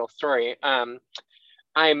anecdotal story. I'm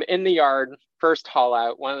in the yard, first haul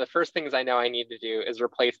out. One of the first things I know I need to do is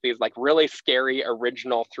replace these like really scary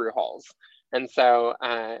original through hulls. And so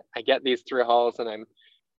I get these through hulls, and I'm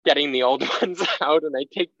getting the old ones out, and I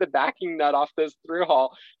take the backing nut off this through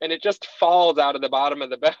hull, and it just falls out of the bottom of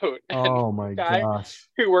the boat. Oh my gosh.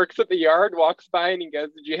 Who works at the yard walks by, and he goes,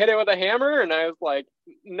 "Did you hit it with a hammer?" And I was like,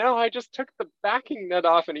 "No, I just took the backing nut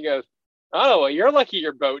off." And he goes, "Oh, well, you're lucky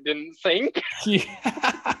your boat didn't sink."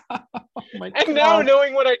 Yeah. Oh my and now,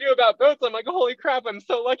 knowing what I do about boats, I'm like, holy crap, I'm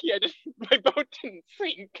so lucky my boat didn't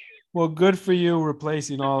sink. Well, good for you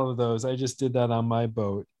replacing all of those. I just did that on my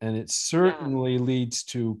boat, and it certainly leads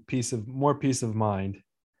to more peace of mind.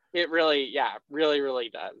 It really, really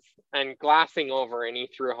does. And glassing over any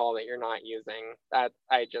through hull that you're not using, that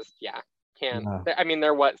I just, can't. Yeah. I mean,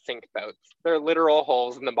 they're what sink boats. They're literal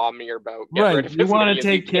holes in the bottom of your boat. Right. You want to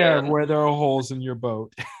take care of where there are holes in your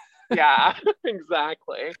boat. Yeah,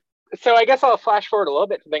 exactly. So I guess I'll flash forward a little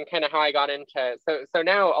bit to then kind of how I got into, so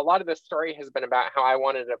now a lot of this story has been about how I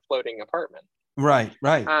wanted a floating apartment. Right.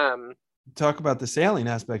 Talk about the sailing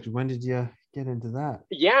aspect. When did you get into that?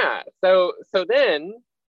 Yeah. So then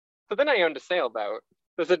I owned a sailboat.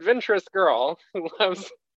 This adventurous girl who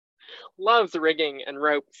loves rigging and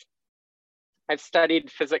ropes I've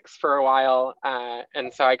studied physics for a while,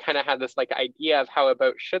 and so I kind of had this like idea of how a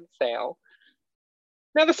boat should sail.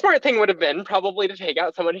 Now, the smart thing would have been probably to take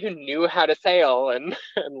out someone who knew how to sail and,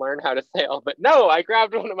 and learn how to sail. But no, I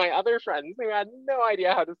grabbed one of my other friends who had no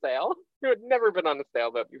idea how to sail, who had never been on a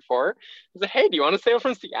sailboat before. I said, hey, do you want to sail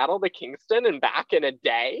from Seattle to Kingston and back in a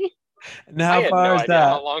day? And I how had far no is idea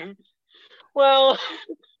how that? long. Well,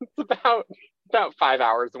 it's about 5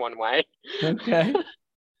 hours one way. Okay.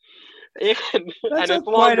 And, That's and a it's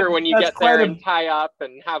longer when you that's get there quite a and tie up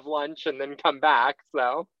and have lunch and then come back.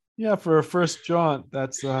 So Yeah, for a first jaunt,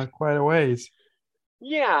 that's quite a ways.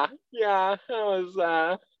 yeah, I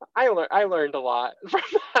learned a lot from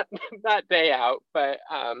that day out, but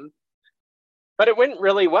it went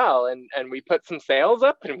really well, and we put some sails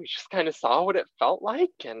up and we just kind of saw what it felt like,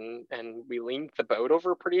 and we leaned the boat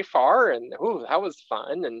over pretty far, and oh, that was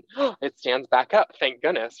fun, and it stands back up, thank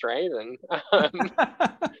goodness, right? And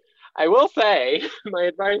I will say my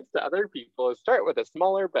advice to other people is start with a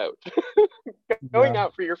smaller boat. Going Yeah.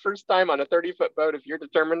 out for your first time on a 30-foot boat, if you're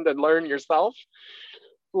determined to learn yourself,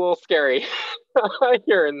 a little scary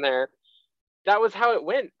here and there. That was how it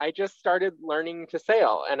went. I just started learning to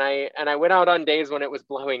sail, and I went out on days when it was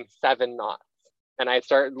blowing 7 knots, and I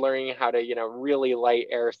started learning how to, really light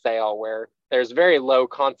air sail where there's very low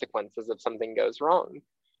consequences if something goes wrong.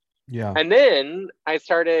 Yeah. And then I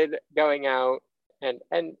started going out, and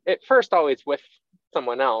at first always with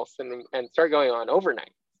someone else, and start going on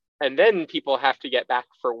overnight. And then people have to get back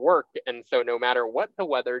for work, and so no matter what the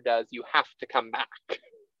weather does, you have to come back.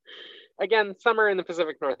 Again, summer in the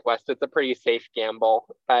Pacific Northwest, it's a pretty safe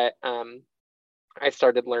gamble, but I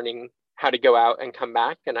started learning how to go out and come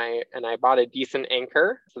back, and I bought a decent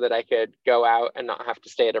anchor so that I could go out and not have to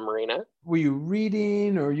stay at a marina. Were you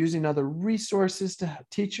reading or using other resources to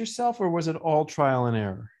teach yourself, or was it all trial and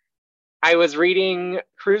error? I was reading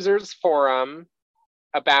Cruisers Forum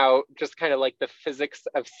about just kind of like the physics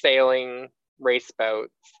of sailing race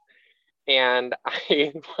boats, and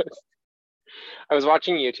I was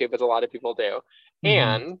watching YouTube, as a lot of people do, Mhm.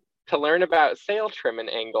 and to learn about sail trim and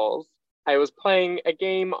angles, I was playing a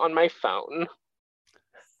game on my phone,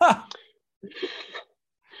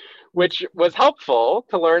 which was helpful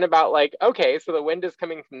to learn about, like, okay, so the wind is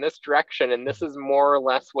coming from this direction, and this is more or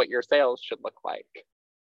less what your sails should look like.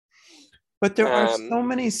 But there are so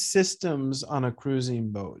many systems on a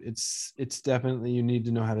cruising boat. It's definitely, you need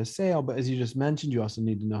to know how to sail, but as you just mentioned, you also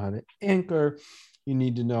need to know how to anchor. You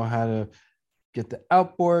need to know how to get the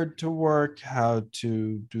outboard to work, how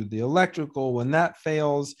to do the electrical when that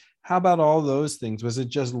fails. How about all those things? Was it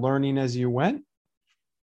just learning as you went?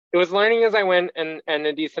 It was learning as I went, and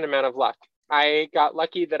a decent amount of luck. I got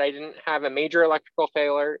lucky that I didn't have a major electrical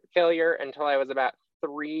failure until I was about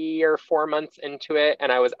 3 or 4 months into it,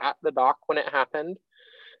 and I was at the dock when it happened.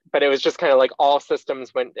 But it was just kind of like all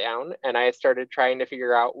systems went down, and I started trying to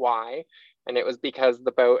figure out why. And it was because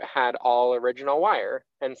the boat had all original wire.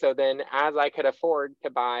 And so then, as I could afford to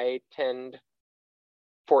buy 10,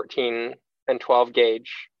 14, and 12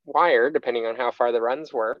 gauge wire, depending on how far the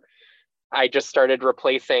runs were, I just started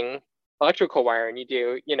replacing electrical wire. And you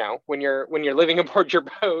do, when you're living aboard your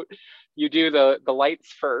boat, you do the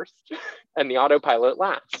lights first and the autopilot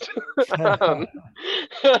last. um,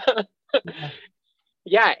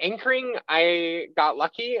 yeah, anchoring, I got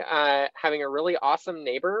lucky having a really awesome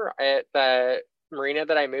neighbor at the marina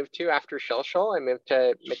that I moved to after Shilshole. I moved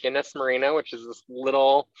to McGinnis Marina, which is this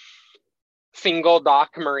little single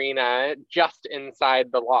dock marina just inside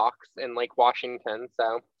the locks in Lake Washington.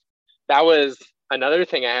 So that was another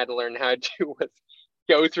thing I had to learn how to do, was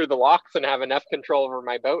go through the locks and have enough control over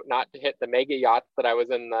my boat not to hit the mega yachts that I was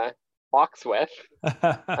in the locks with.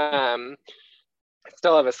 I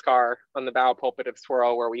still have a scar on the bow pulpit of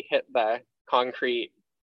Swirl where we hit the concrete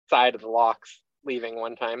side of the locks leaving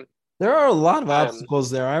one time. There are a lot of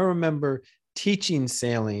obstacles there. I remember teaching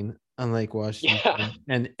sailing on Lake Washington,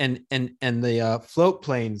 and the float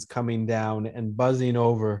planes coming down and buzzing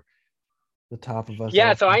over the top of us.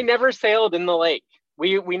 Yeah, so I never sailed in the lake.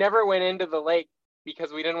 We never went into the lake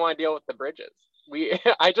because we didn't want to deal with the bridges.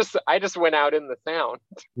 I just went out in the sound.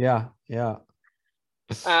 Yeah.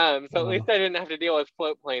 So at least I didn't have to deal with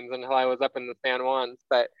float planes until I was up in the San Juans.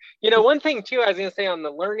 But one thing too, I was gonna say, on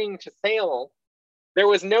the learning to sail, there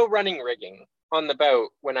was no running rigging on the boat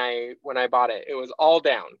when I bought it. It was all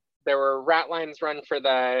down. There were rat lines run for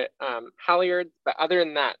the halyards, but other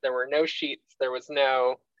than that, there were no sheets. There was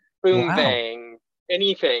no boom bang,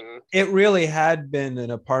 anything. It really had been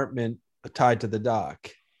an apartment tied to the dock.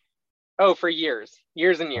 Oh, for years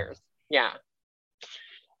and years. Yeah.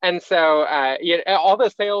 And so all the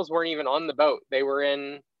sails weren't even on the boat. They were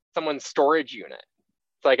in someone's storage unit.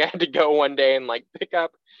 It's like I had to go one day and like pick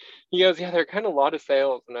up. He goes, yeah, there are kind of a lot of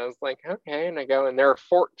sails. And I was like, okay. And I go, and there are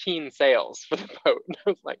 14 sails for the boat. And I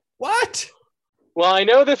was like, What? well, I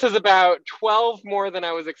know this is about 12 more than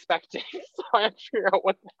I was expecting. So I have to figure out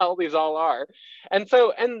what the hell these all are. And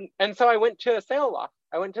so I went to a sail loft.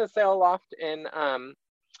 I went to a sail loft in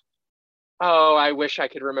oh, I wish I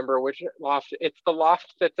could remember which loft. It's the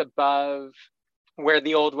loft that's above where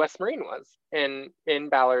the old West Marine was in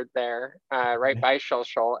Ballard there, right by Shell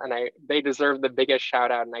Shoal. And they deserve the biggest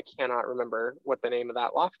shout out, and I cannot remember what the name of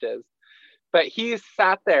that loft is. But he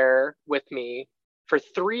sat there with me for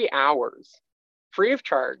 3 hours, free of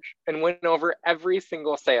charge, and went over every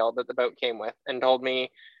single sail that the boat came with and told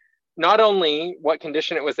me not only what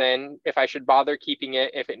condition it was in, if I should bother keeping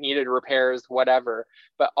it, if it needed repairs, whatever,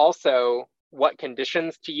 but also what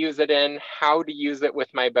conditions to use it in, how to use it with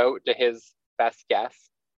my boat to his best guess.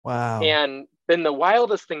 Wow. And then the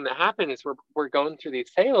wildest thing that happened is we're going through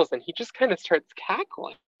these sails and he just kind of starts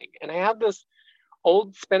cackling. And I have this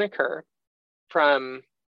old spinnaker from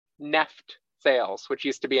Neft Sails, which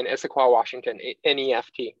used to be in Issaquah, Washington,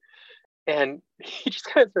 NEFT. And he just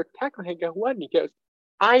kind of starts cackling. I go, what? And he goes,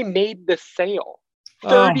 I made this sail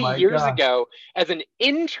 30 years ago as an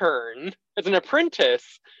intern, as an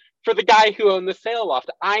apprentice for the guy who owned the sail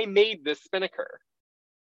loft. I made this spinnaker.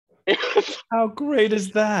 How great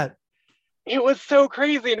is that? It was so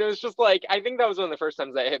crazy. And it was just like, I think that was one of the first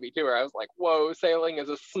times that hit me too, where I was like, whoa, sailing is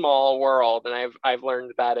a small world. And I've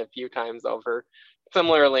learned that a few times over.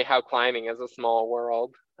 Similarly, how climbing is a small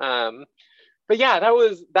world. But yeah, that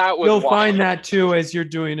was You'll wild. find that too as you're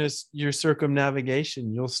doing your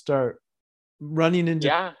circumnavigation. You'll start running into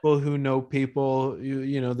people who know people.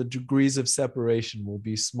 You know, the degrees of separation will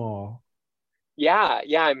be small. Yeah,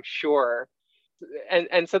 I'm sure.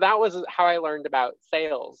 And so that was how I learned about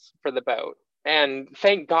sails for the boat. And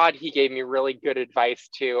thank God he gave me really good advice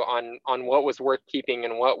too on what was worth keeping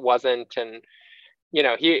and what wasn't. And you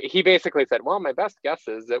know, he basically said, well, my best guess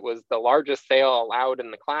is it was the largest sail allowed in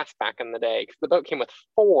the class back in the day, because the boat came with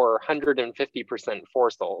 450%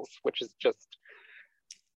 foresails, which is just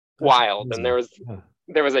wild. Amazing. And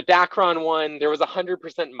there was a Dacron one, there was 100%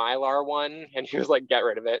 Mylar one, and he was like, get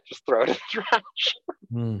rid of it, just throw it in the trash.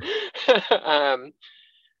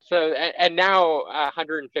 So, and now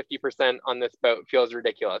 150% on this boat feels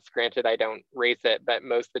ridiculous. Granted, I don't race it, but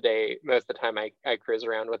most of the time I cruise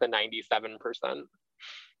around with a 97%.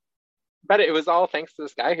 But it was all thanks to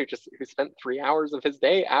this guy who spent 3 hours of his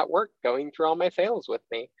day at work going through all my sails with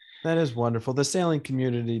me. That is wonderful. The sailing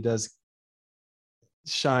community does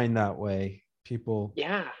shine that way. People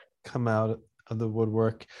come out of the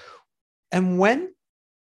woodwork. And when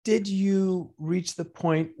did you reach the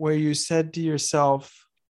point where you said to yourself,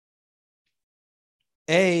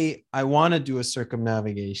 A, I want to do a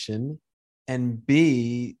circumnavigation, and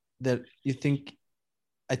B, that you think,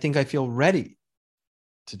 I think I feel ready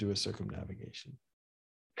to do a circumnavigation?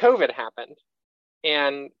 COVID happened,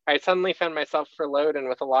 and I suddenly found myself furloughed and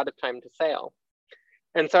with a lot of time to sail.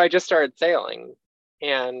 And so I just started sailing,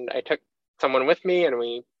 and I took someone with me, and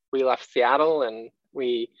we left Seattle, and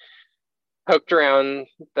we poked around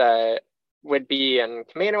the Whidbey and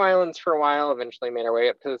Camano Islands for a while, eventually made our way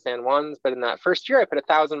up to the San Juans. But in that first year, I put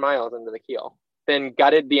 1,000 miles into the keel, then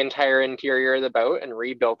gutted the entire interior of the boat and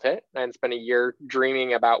rebuilt it. I'd spent a year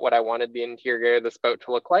dreaming about what I wanted the interior of this boat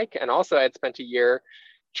to look like. And also I'd spent a year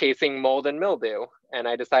chasing mold and mildew. And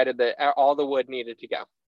I decided that all the wood needed to go.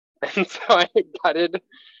 And so I gutted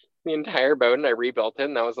the entire boat and I rebuilt it.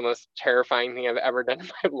 And that was the most terrifying thing I've ever done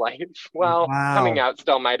in my life. Well, coming out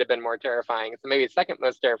still might have been more terrifying. So maybe the second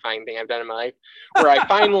most terrifying thing I've done in my life, where I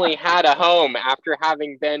finally had a home after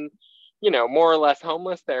having been, you know, more or less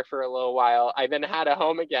homeless there for a little while. I then had a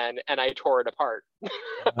home again and I tore it apart.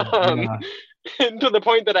 To the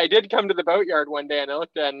point that I did come to the boatyard one day and I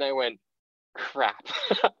looked at it and I went, crap,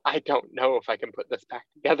 I don't know if I can put this back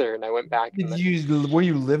together. And I went back. Were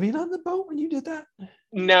you living on the boat when you did that?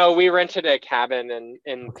 No, we rented a cabin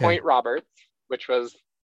in Point Roberts, which was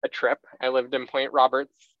a trip. I lived in Point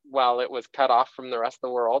Roberts while it was cut off from the rest of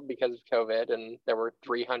the world because of COVID, and there were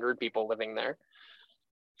 300 people living there.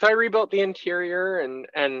 So I rebuilt the interior, and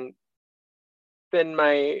then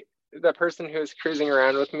the person who was cruising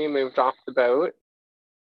around with me moved off the boat,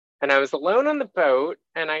 and I was alone on the boat,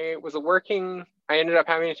 and I ended up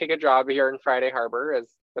having to take a job here in Friday Harbor as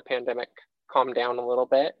the pandemic calmed down a little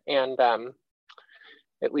bit, and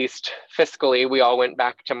at least fiscally, we all went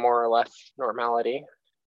back to more or less normality.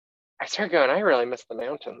 I started going, I really miss the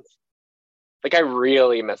mountains. Like, I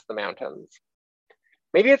really miss the mountains.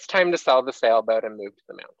 Maybe it's time to sell the sailboat and move to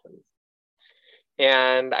the mountains.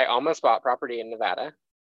 And I almost bought property in Nevada.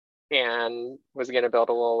 and was going to build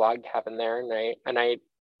a little log cabin there.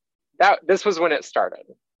 This was when it started.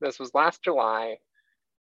 This was last July.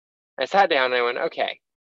 I sat down and I went, okay,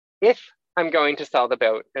 if I'm going to sell the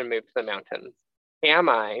boat and move to the mountains, am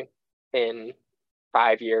I in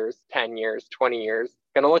 5 years, 10 years, 20 years,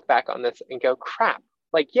 going to look back on this and go, crap,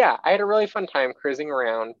 like, yeah, I had a really fun time cruising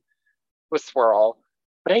around with Swirl,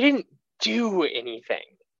 but I didn't do anything.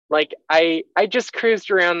 Like, I just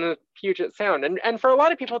cruised around the Puget Sound. And for a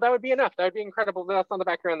lot of people, that would be enough. That would be incredible. But that's not the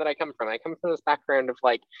background that I come from. I come from this background of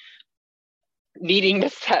like needing to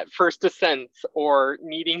set first ascents or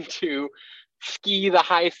needing to ski the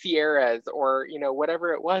high Sierras or, you know,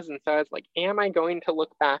 whatever it was. And so I was like, am I going to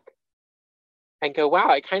look back and go, wow,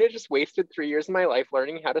 I kind of just wasted 3 years of my life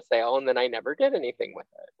learning how to sail, and then I never did anything with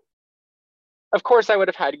it. Of course, I would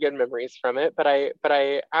have had good memories from it, but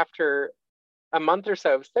I after a month or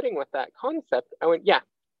so of sitting with that concept, I went, yeah,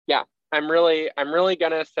 I'm really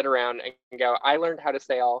gonna sit around and go, I learned how to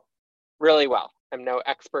sail really well. I'm no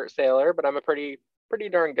expert sailor, but I'm a pretty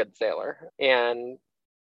darn good sailor, and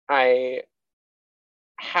I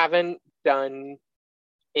haven't done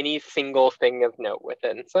any single thing of note with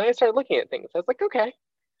it. And so I started looking at things. I was like, okay,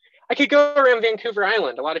 I could go around Vancouver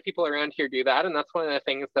Island. A lot of people around here do that. And that's one of the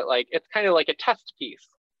things that, like, it's kind of like a test piece.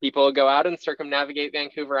 People go out and circumnavigate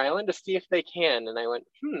Vancouver Island to see if they can. And I went,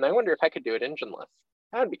 I wonder if I could do it engineless.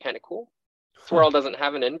 That would be kind of cool. Swirl doesn't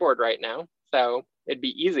have an inboard right now, so it'd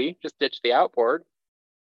be easy. Just ditch the outboard,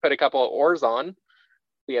 put a couple of oars on.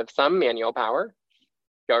 We have some manual power.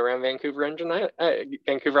 Go around Vancouver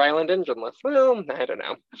Island engineless. Well, I don't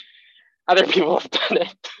know. Other people have done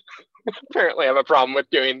it. Apparently, I have a problem with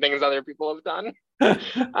doing things other people have done.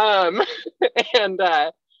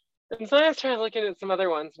 And so I started looking at some other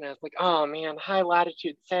ones, and I was like, oh man, high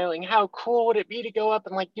latitude sailing. How cool would it be to go up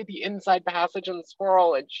and like do the inside passage in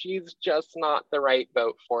Swirl? And she's just not the right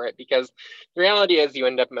boat for it, because the reality is you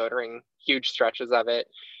end up motoring huge stretches of it.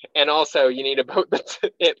 And also you need a boat that's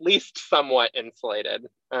at least somewhat insulated.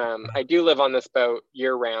 I do live on this boat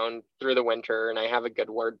year round through the winter, and I have a good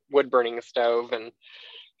wood burning stove, and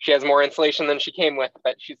she has more insulation than she came with,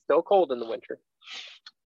 but she's still cold in the winter.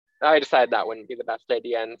 I decided that wouldn't be the best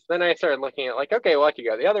idea. And so then I started looking at like, okay, well, I could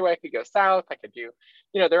go the other way. I could go south. I could do,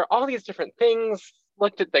 you know, there are all these different things.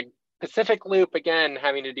 Looked at the Pacific Loop again,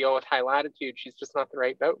 having to deal with high latitude. She's just not the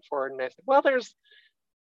right boat for it. And I said, well,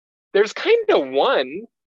 there's kind of one,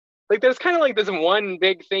 like, there's kind of like this one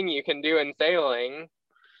big thing you can do in sailing,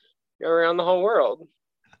 go around the whole world.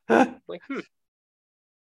 Like,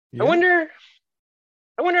 yeah. I wonder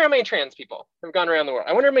how many trans people have gone around the world.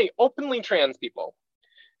 I wonder how many openly trans people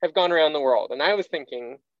have gone around the world. And I was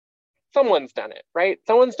thinking, someone's done it, right?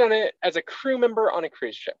 Someone's done it as a crew member on a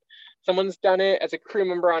cruise ship. Someone's done it as a crew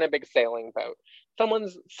member on a big sailing boat.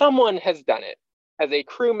 Someone has done it as a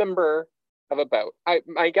crew member of a boat.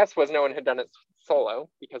 My guess was no one had done it solo,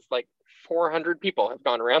 because like 400 people have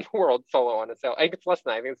gone around the world solo on a sail. I think it's less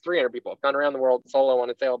than that. I think it's 300 people have gone around the world solo on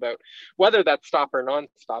a sailboat, whether that's stop or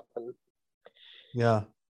non-stop. And yeah.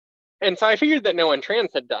 And so I figured that no one trans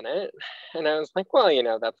had done it. And I was like, well, you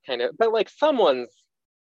know, that's kind of, but like someone's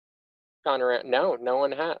gone around. No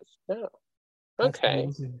one has. No. Okay.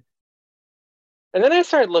 And then I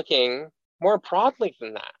started looking more broadly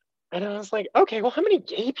than that. And I was like, okay, well, how many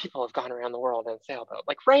gay people have gone around the world in a sailboat?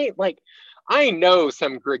 Like, right? Like, I know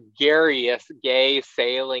some gregarious gay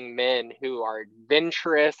sailing men who are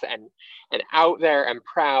adventurous and out there and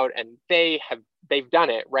proud, and they've done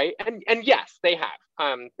it, right? And yes, they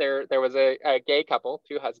have. There was a gay couple,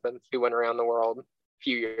 2 husbands, who went around the world a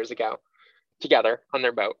few years ago together on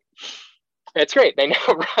their boat. It's great. They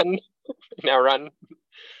now run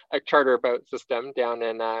a charter boat system down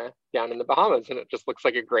in the Bahamas, and it just looks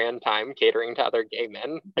like a grand time catering to other gay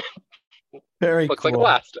men. Very looks cool. like a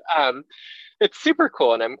blast. It's super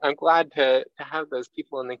cool, and I'm glad to have those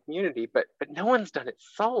people in the community, but no one's done it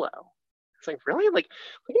solo. It's like, really? Like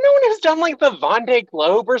no one who's done like the Vendée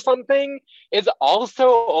Globe or something is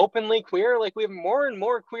also openly queer. Like, we have more and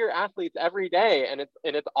more queer athletes every day, and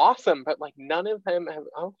it's awesome, but like none of them have.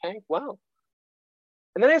 Okay, well.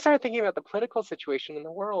 And then I started thinking about the political situation in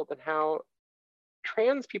the world and how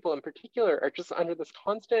trans people in particular are just under this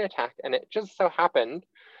constant attack. And it just so happened,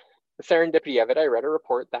 the serendipity of it, I read a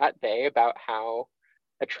report that day about how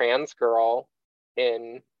a trans girl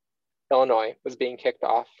in Illinois was being kicked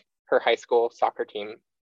off her high school soccer team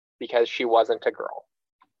because she wasn't a girl.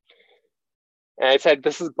 And I said,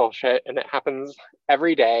 this is bullshit, and it happens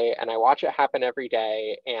every day, and I watch it happen every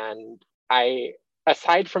day. And I,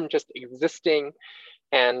 aside from just existing,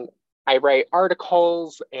 and I write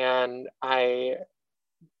articles, and I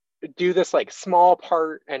do this like small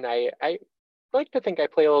part, and I like to think I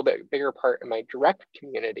play a little bit bigger part in my direct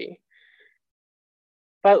community.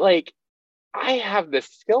 But like, I have this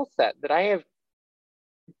skill set that I have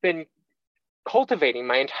been cultivating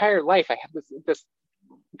my entire life. I have this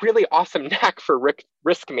really awesome knack for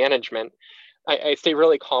risk management. I stay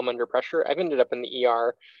really calm under pressure. I've ended up in the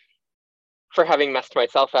ER for having messed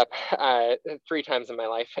myself up 3 times in my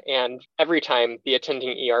life. And every time the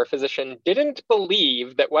attending ER physician didn't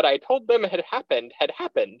believe that what I told them had happened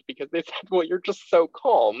because they said, well, you're just so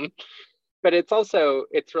calm. But it's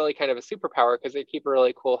really kind of a superpower because I keep a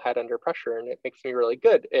really cool head under pressure, and it makes me really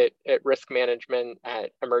good at risk management,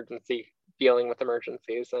 at dealing with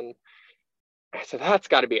emergencies. And so that's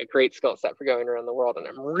got to be a great skill set for going around the world. And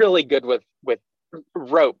I'm really good with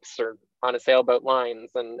ropes or on a sailboat lines,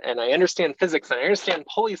 and I understand physics, and I understand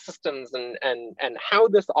pulley systems and how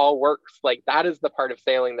this all works. Like, that is the part of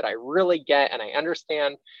sailing that I really get, and I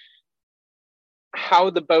understand how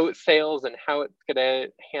the boat sails and how it's going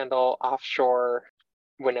to handle offshore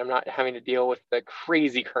when I'm not having to deal with the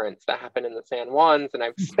crazy currents that happen in the San Juans. And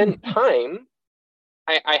I've spent time,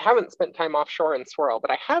 I haven't spent time offshore in swirl,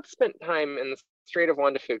 but I have spent time in the Strait of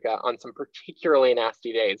Juan de Fuca on some particularly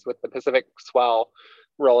nasty days with the Pacific swell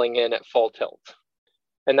rolling in at full tilt.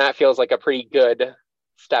 And that feels like a pretty good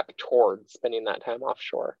step towards spending that time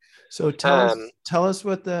offshore. So tell us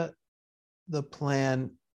what the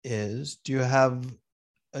plan is. Do you have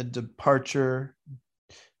a departure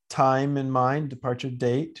time in mind, departure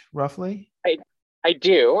date roughly? I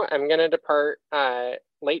do. I'm going to depart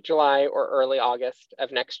late July or early August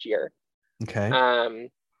of next year. Okay.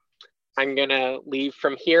 I'm going to leave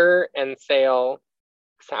from here and sail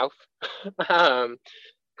south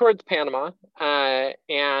towards Panama.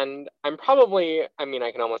 And I'm probably, I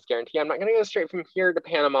can almost guarantee I'm not going to go straight from here to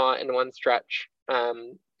Panama in one stretch.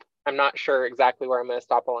 I'm not sure exactly where I'm going to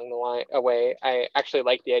stop along the way. I actually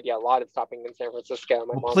like the idea a lot of stopping in San Francisco.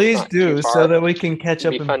 Well, please do, so that we can catch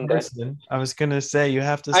up in person. I was going to say, you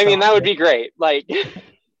have to stop. That would be great. Like,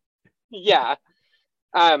 yeah.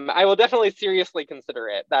 I will definitely seriously consider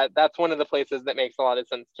it. That's one of the places that makes a lot of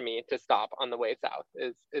sense to me to stop on the way south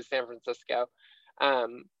is San Francisco.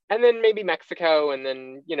 And then maybe Mexico. And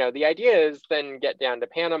then, the idea is then get down to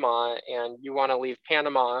Panama, and you want to leave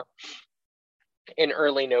Panama in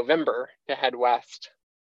early November to head west.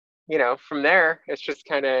 From there, it's just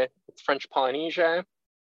it's French Polynesia.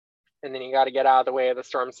 And then you got to get out of the way of the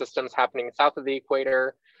storm systems happening south of the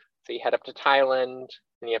equator. So you head up to Thailand,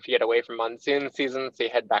 and you have to get away from monsoon season. So you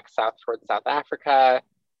head back south towards South Africa.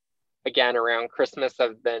 Again, around Christmas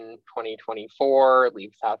of then 2024,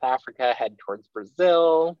 leave South Africa, head towards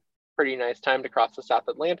Brazil. Pretty nice time to cross the South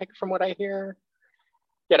Atlantic from what I hear.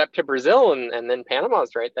 Get up to Brazil, and then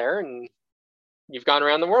Panama's right there, and you've gone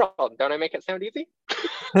around the world. Don't I make it sound easy?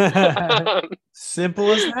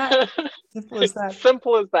 Simple as that. Simple as that.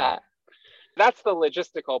 Simple as that. That's the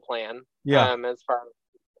logistical plan. Yeah. As far as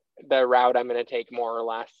the route I'm going to take, more or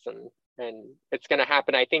less, and it's going to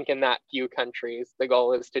happen, I think, in that few countries. The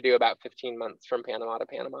goal is to do about 15 months from Panama to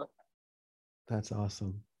Panama. That's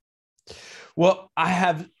awesome. Well, I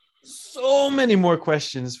have so many more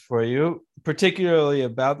questions for you, particularly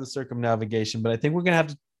about the circumnavigation, but I think we're going to have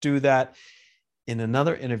to do that in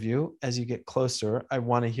another interview. As you get closer, I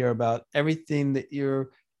want to hear about everything that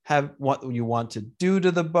what you want to do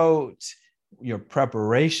to the boat, your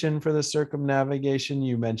preparation for the circumnavigation.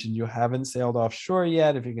 You mentioned you haven't sailed offshore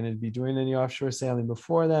yet, if you're going to be doing any offshore sailing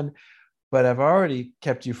before then, but I've already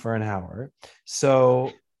kept you for an hour.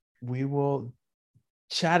 So we will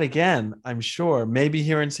chat again, I'm sure, maybe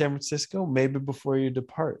here in San Francisco, maybe before you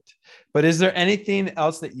depart. But is there anything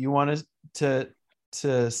else that you want to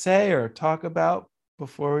say or talk about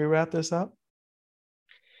before we wrap this up?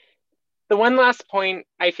 The one last point,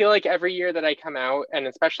 I feel like every year that I come out, and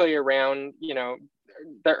especially around, the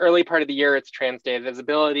early part of the year, it's Trans Day of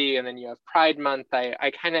Visibility, and then you have Pride Month.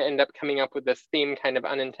 I kind of end up coming up with this theme kind of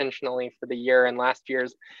unintentionally for the year. And last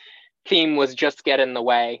year's theme was just get in the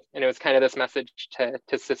way. And it was kind of this message to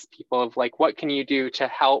cis people of like, what can you do to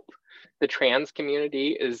help the trans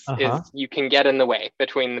community is you can get in the way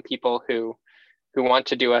between the people who want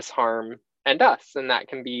to do us harm and us. And that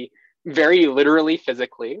can be very literally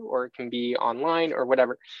physically, or it can be online or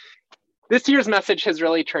whatever. This year's message has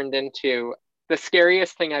really turned into the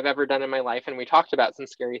scariest thing I've ever done in my life. And we talked about some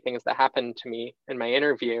scary things that happened to me in my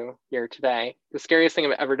interview here today. The scariest thing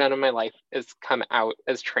I've ever done in my life is come out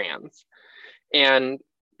as trans. And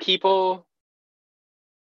people,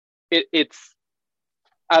 it's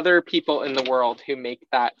other people in the world who make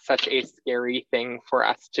that such a scary thing for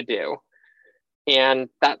us to do. And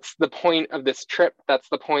that's the point of this trip. That's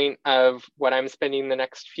the point of what I'm spending the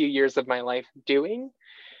next few years of my life doing,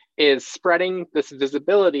 is spreading this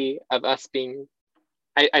visibility of us being,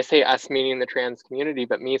 I say us meaning the trans community,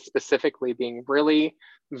 but me specifically, being really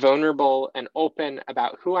vulnerable and open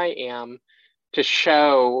about who I am, to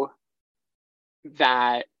show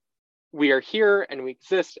that we are here and we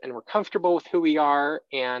exist and we're comfortable with who we are,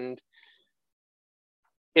 and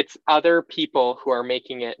it's other people who are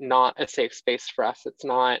making it not a safe space for us. It's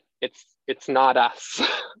not us.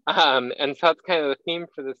 And so that's kind of the theme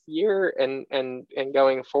for this year and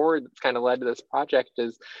going forward. That's kind of led to this project,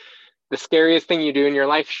 is the scariest thing you do in your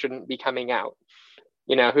life shouldn't be coming out.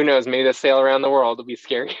 You know, who knows, maybe the sail around the world will be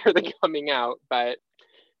scarier than coming out, but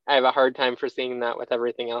I have a hard time foreseeing that with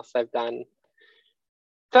everything else I've done.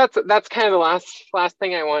 That's kind of the last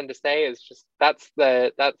thing I wanted to say, is just that's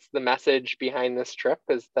the message behind this trip,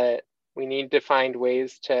 is that we need to find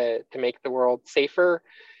ways to make the world safer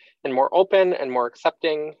and more open and more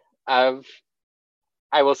accepting of,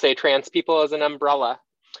 I will say, trans people as an umbrella,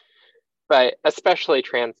 but especially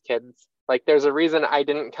trans kids. Like, there's a reason I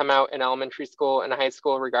didn't come out in elementary school and high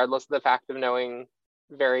school, regardless of the fact of knowing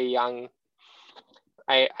very young.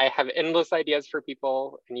 I have endless ideas for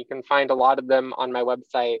people, and you can find a lot of them on my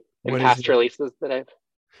website and past releases that I've.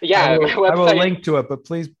 Yeah, my website. I will link to it, but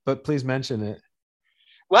please mention it.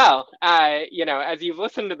 Well, you know, as you've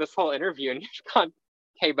listened to this whole interview and you've gone,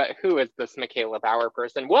 okay, but who is this Michaela Bauer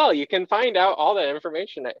person? Well, you can find out all that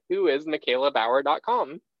information at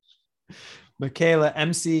whoismichaelabauer.com. Michaela,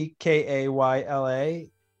 Mckayla,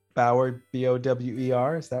 Bauer,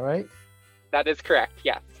 Bower. Is that right? That is correct.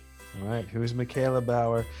 Yes. All right. Who's Michaela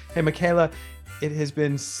Bauer? Hey, Michaela, it has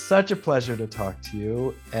been such a pleasure to talk to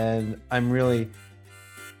you, and I'm really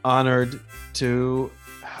honored to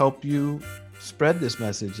help you spread this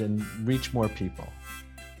message and reach more people.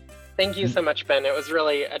 Thank you so much, Ben. It was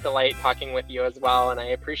really a delight talking with you as well, and I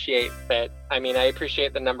appreciate that. I mean, I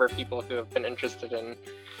appreciate the number of people who have been interested in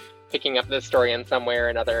picking up this story in some way or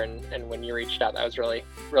another, and when you reached out, that was really,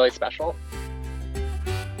 really special.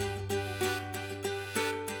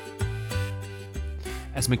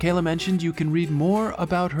 As Michaela mentioned, you can read more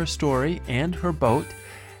about her story and her boat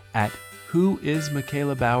at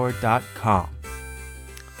whoismichaelabauer.com.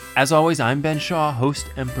 As always, I'm Ben Shaw, host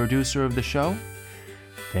and producer of the show.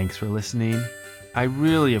 Thanks for listening. I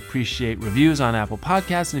really appreciate reviews on Apple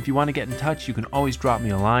Podcasts, and if you want to get in touch, you can always drop me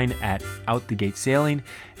a line at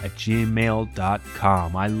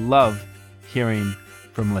outthegatesailing@gmail.com. I love hearing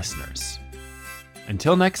from listeners.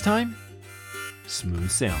 Until next time,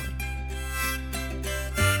 smooth sailing.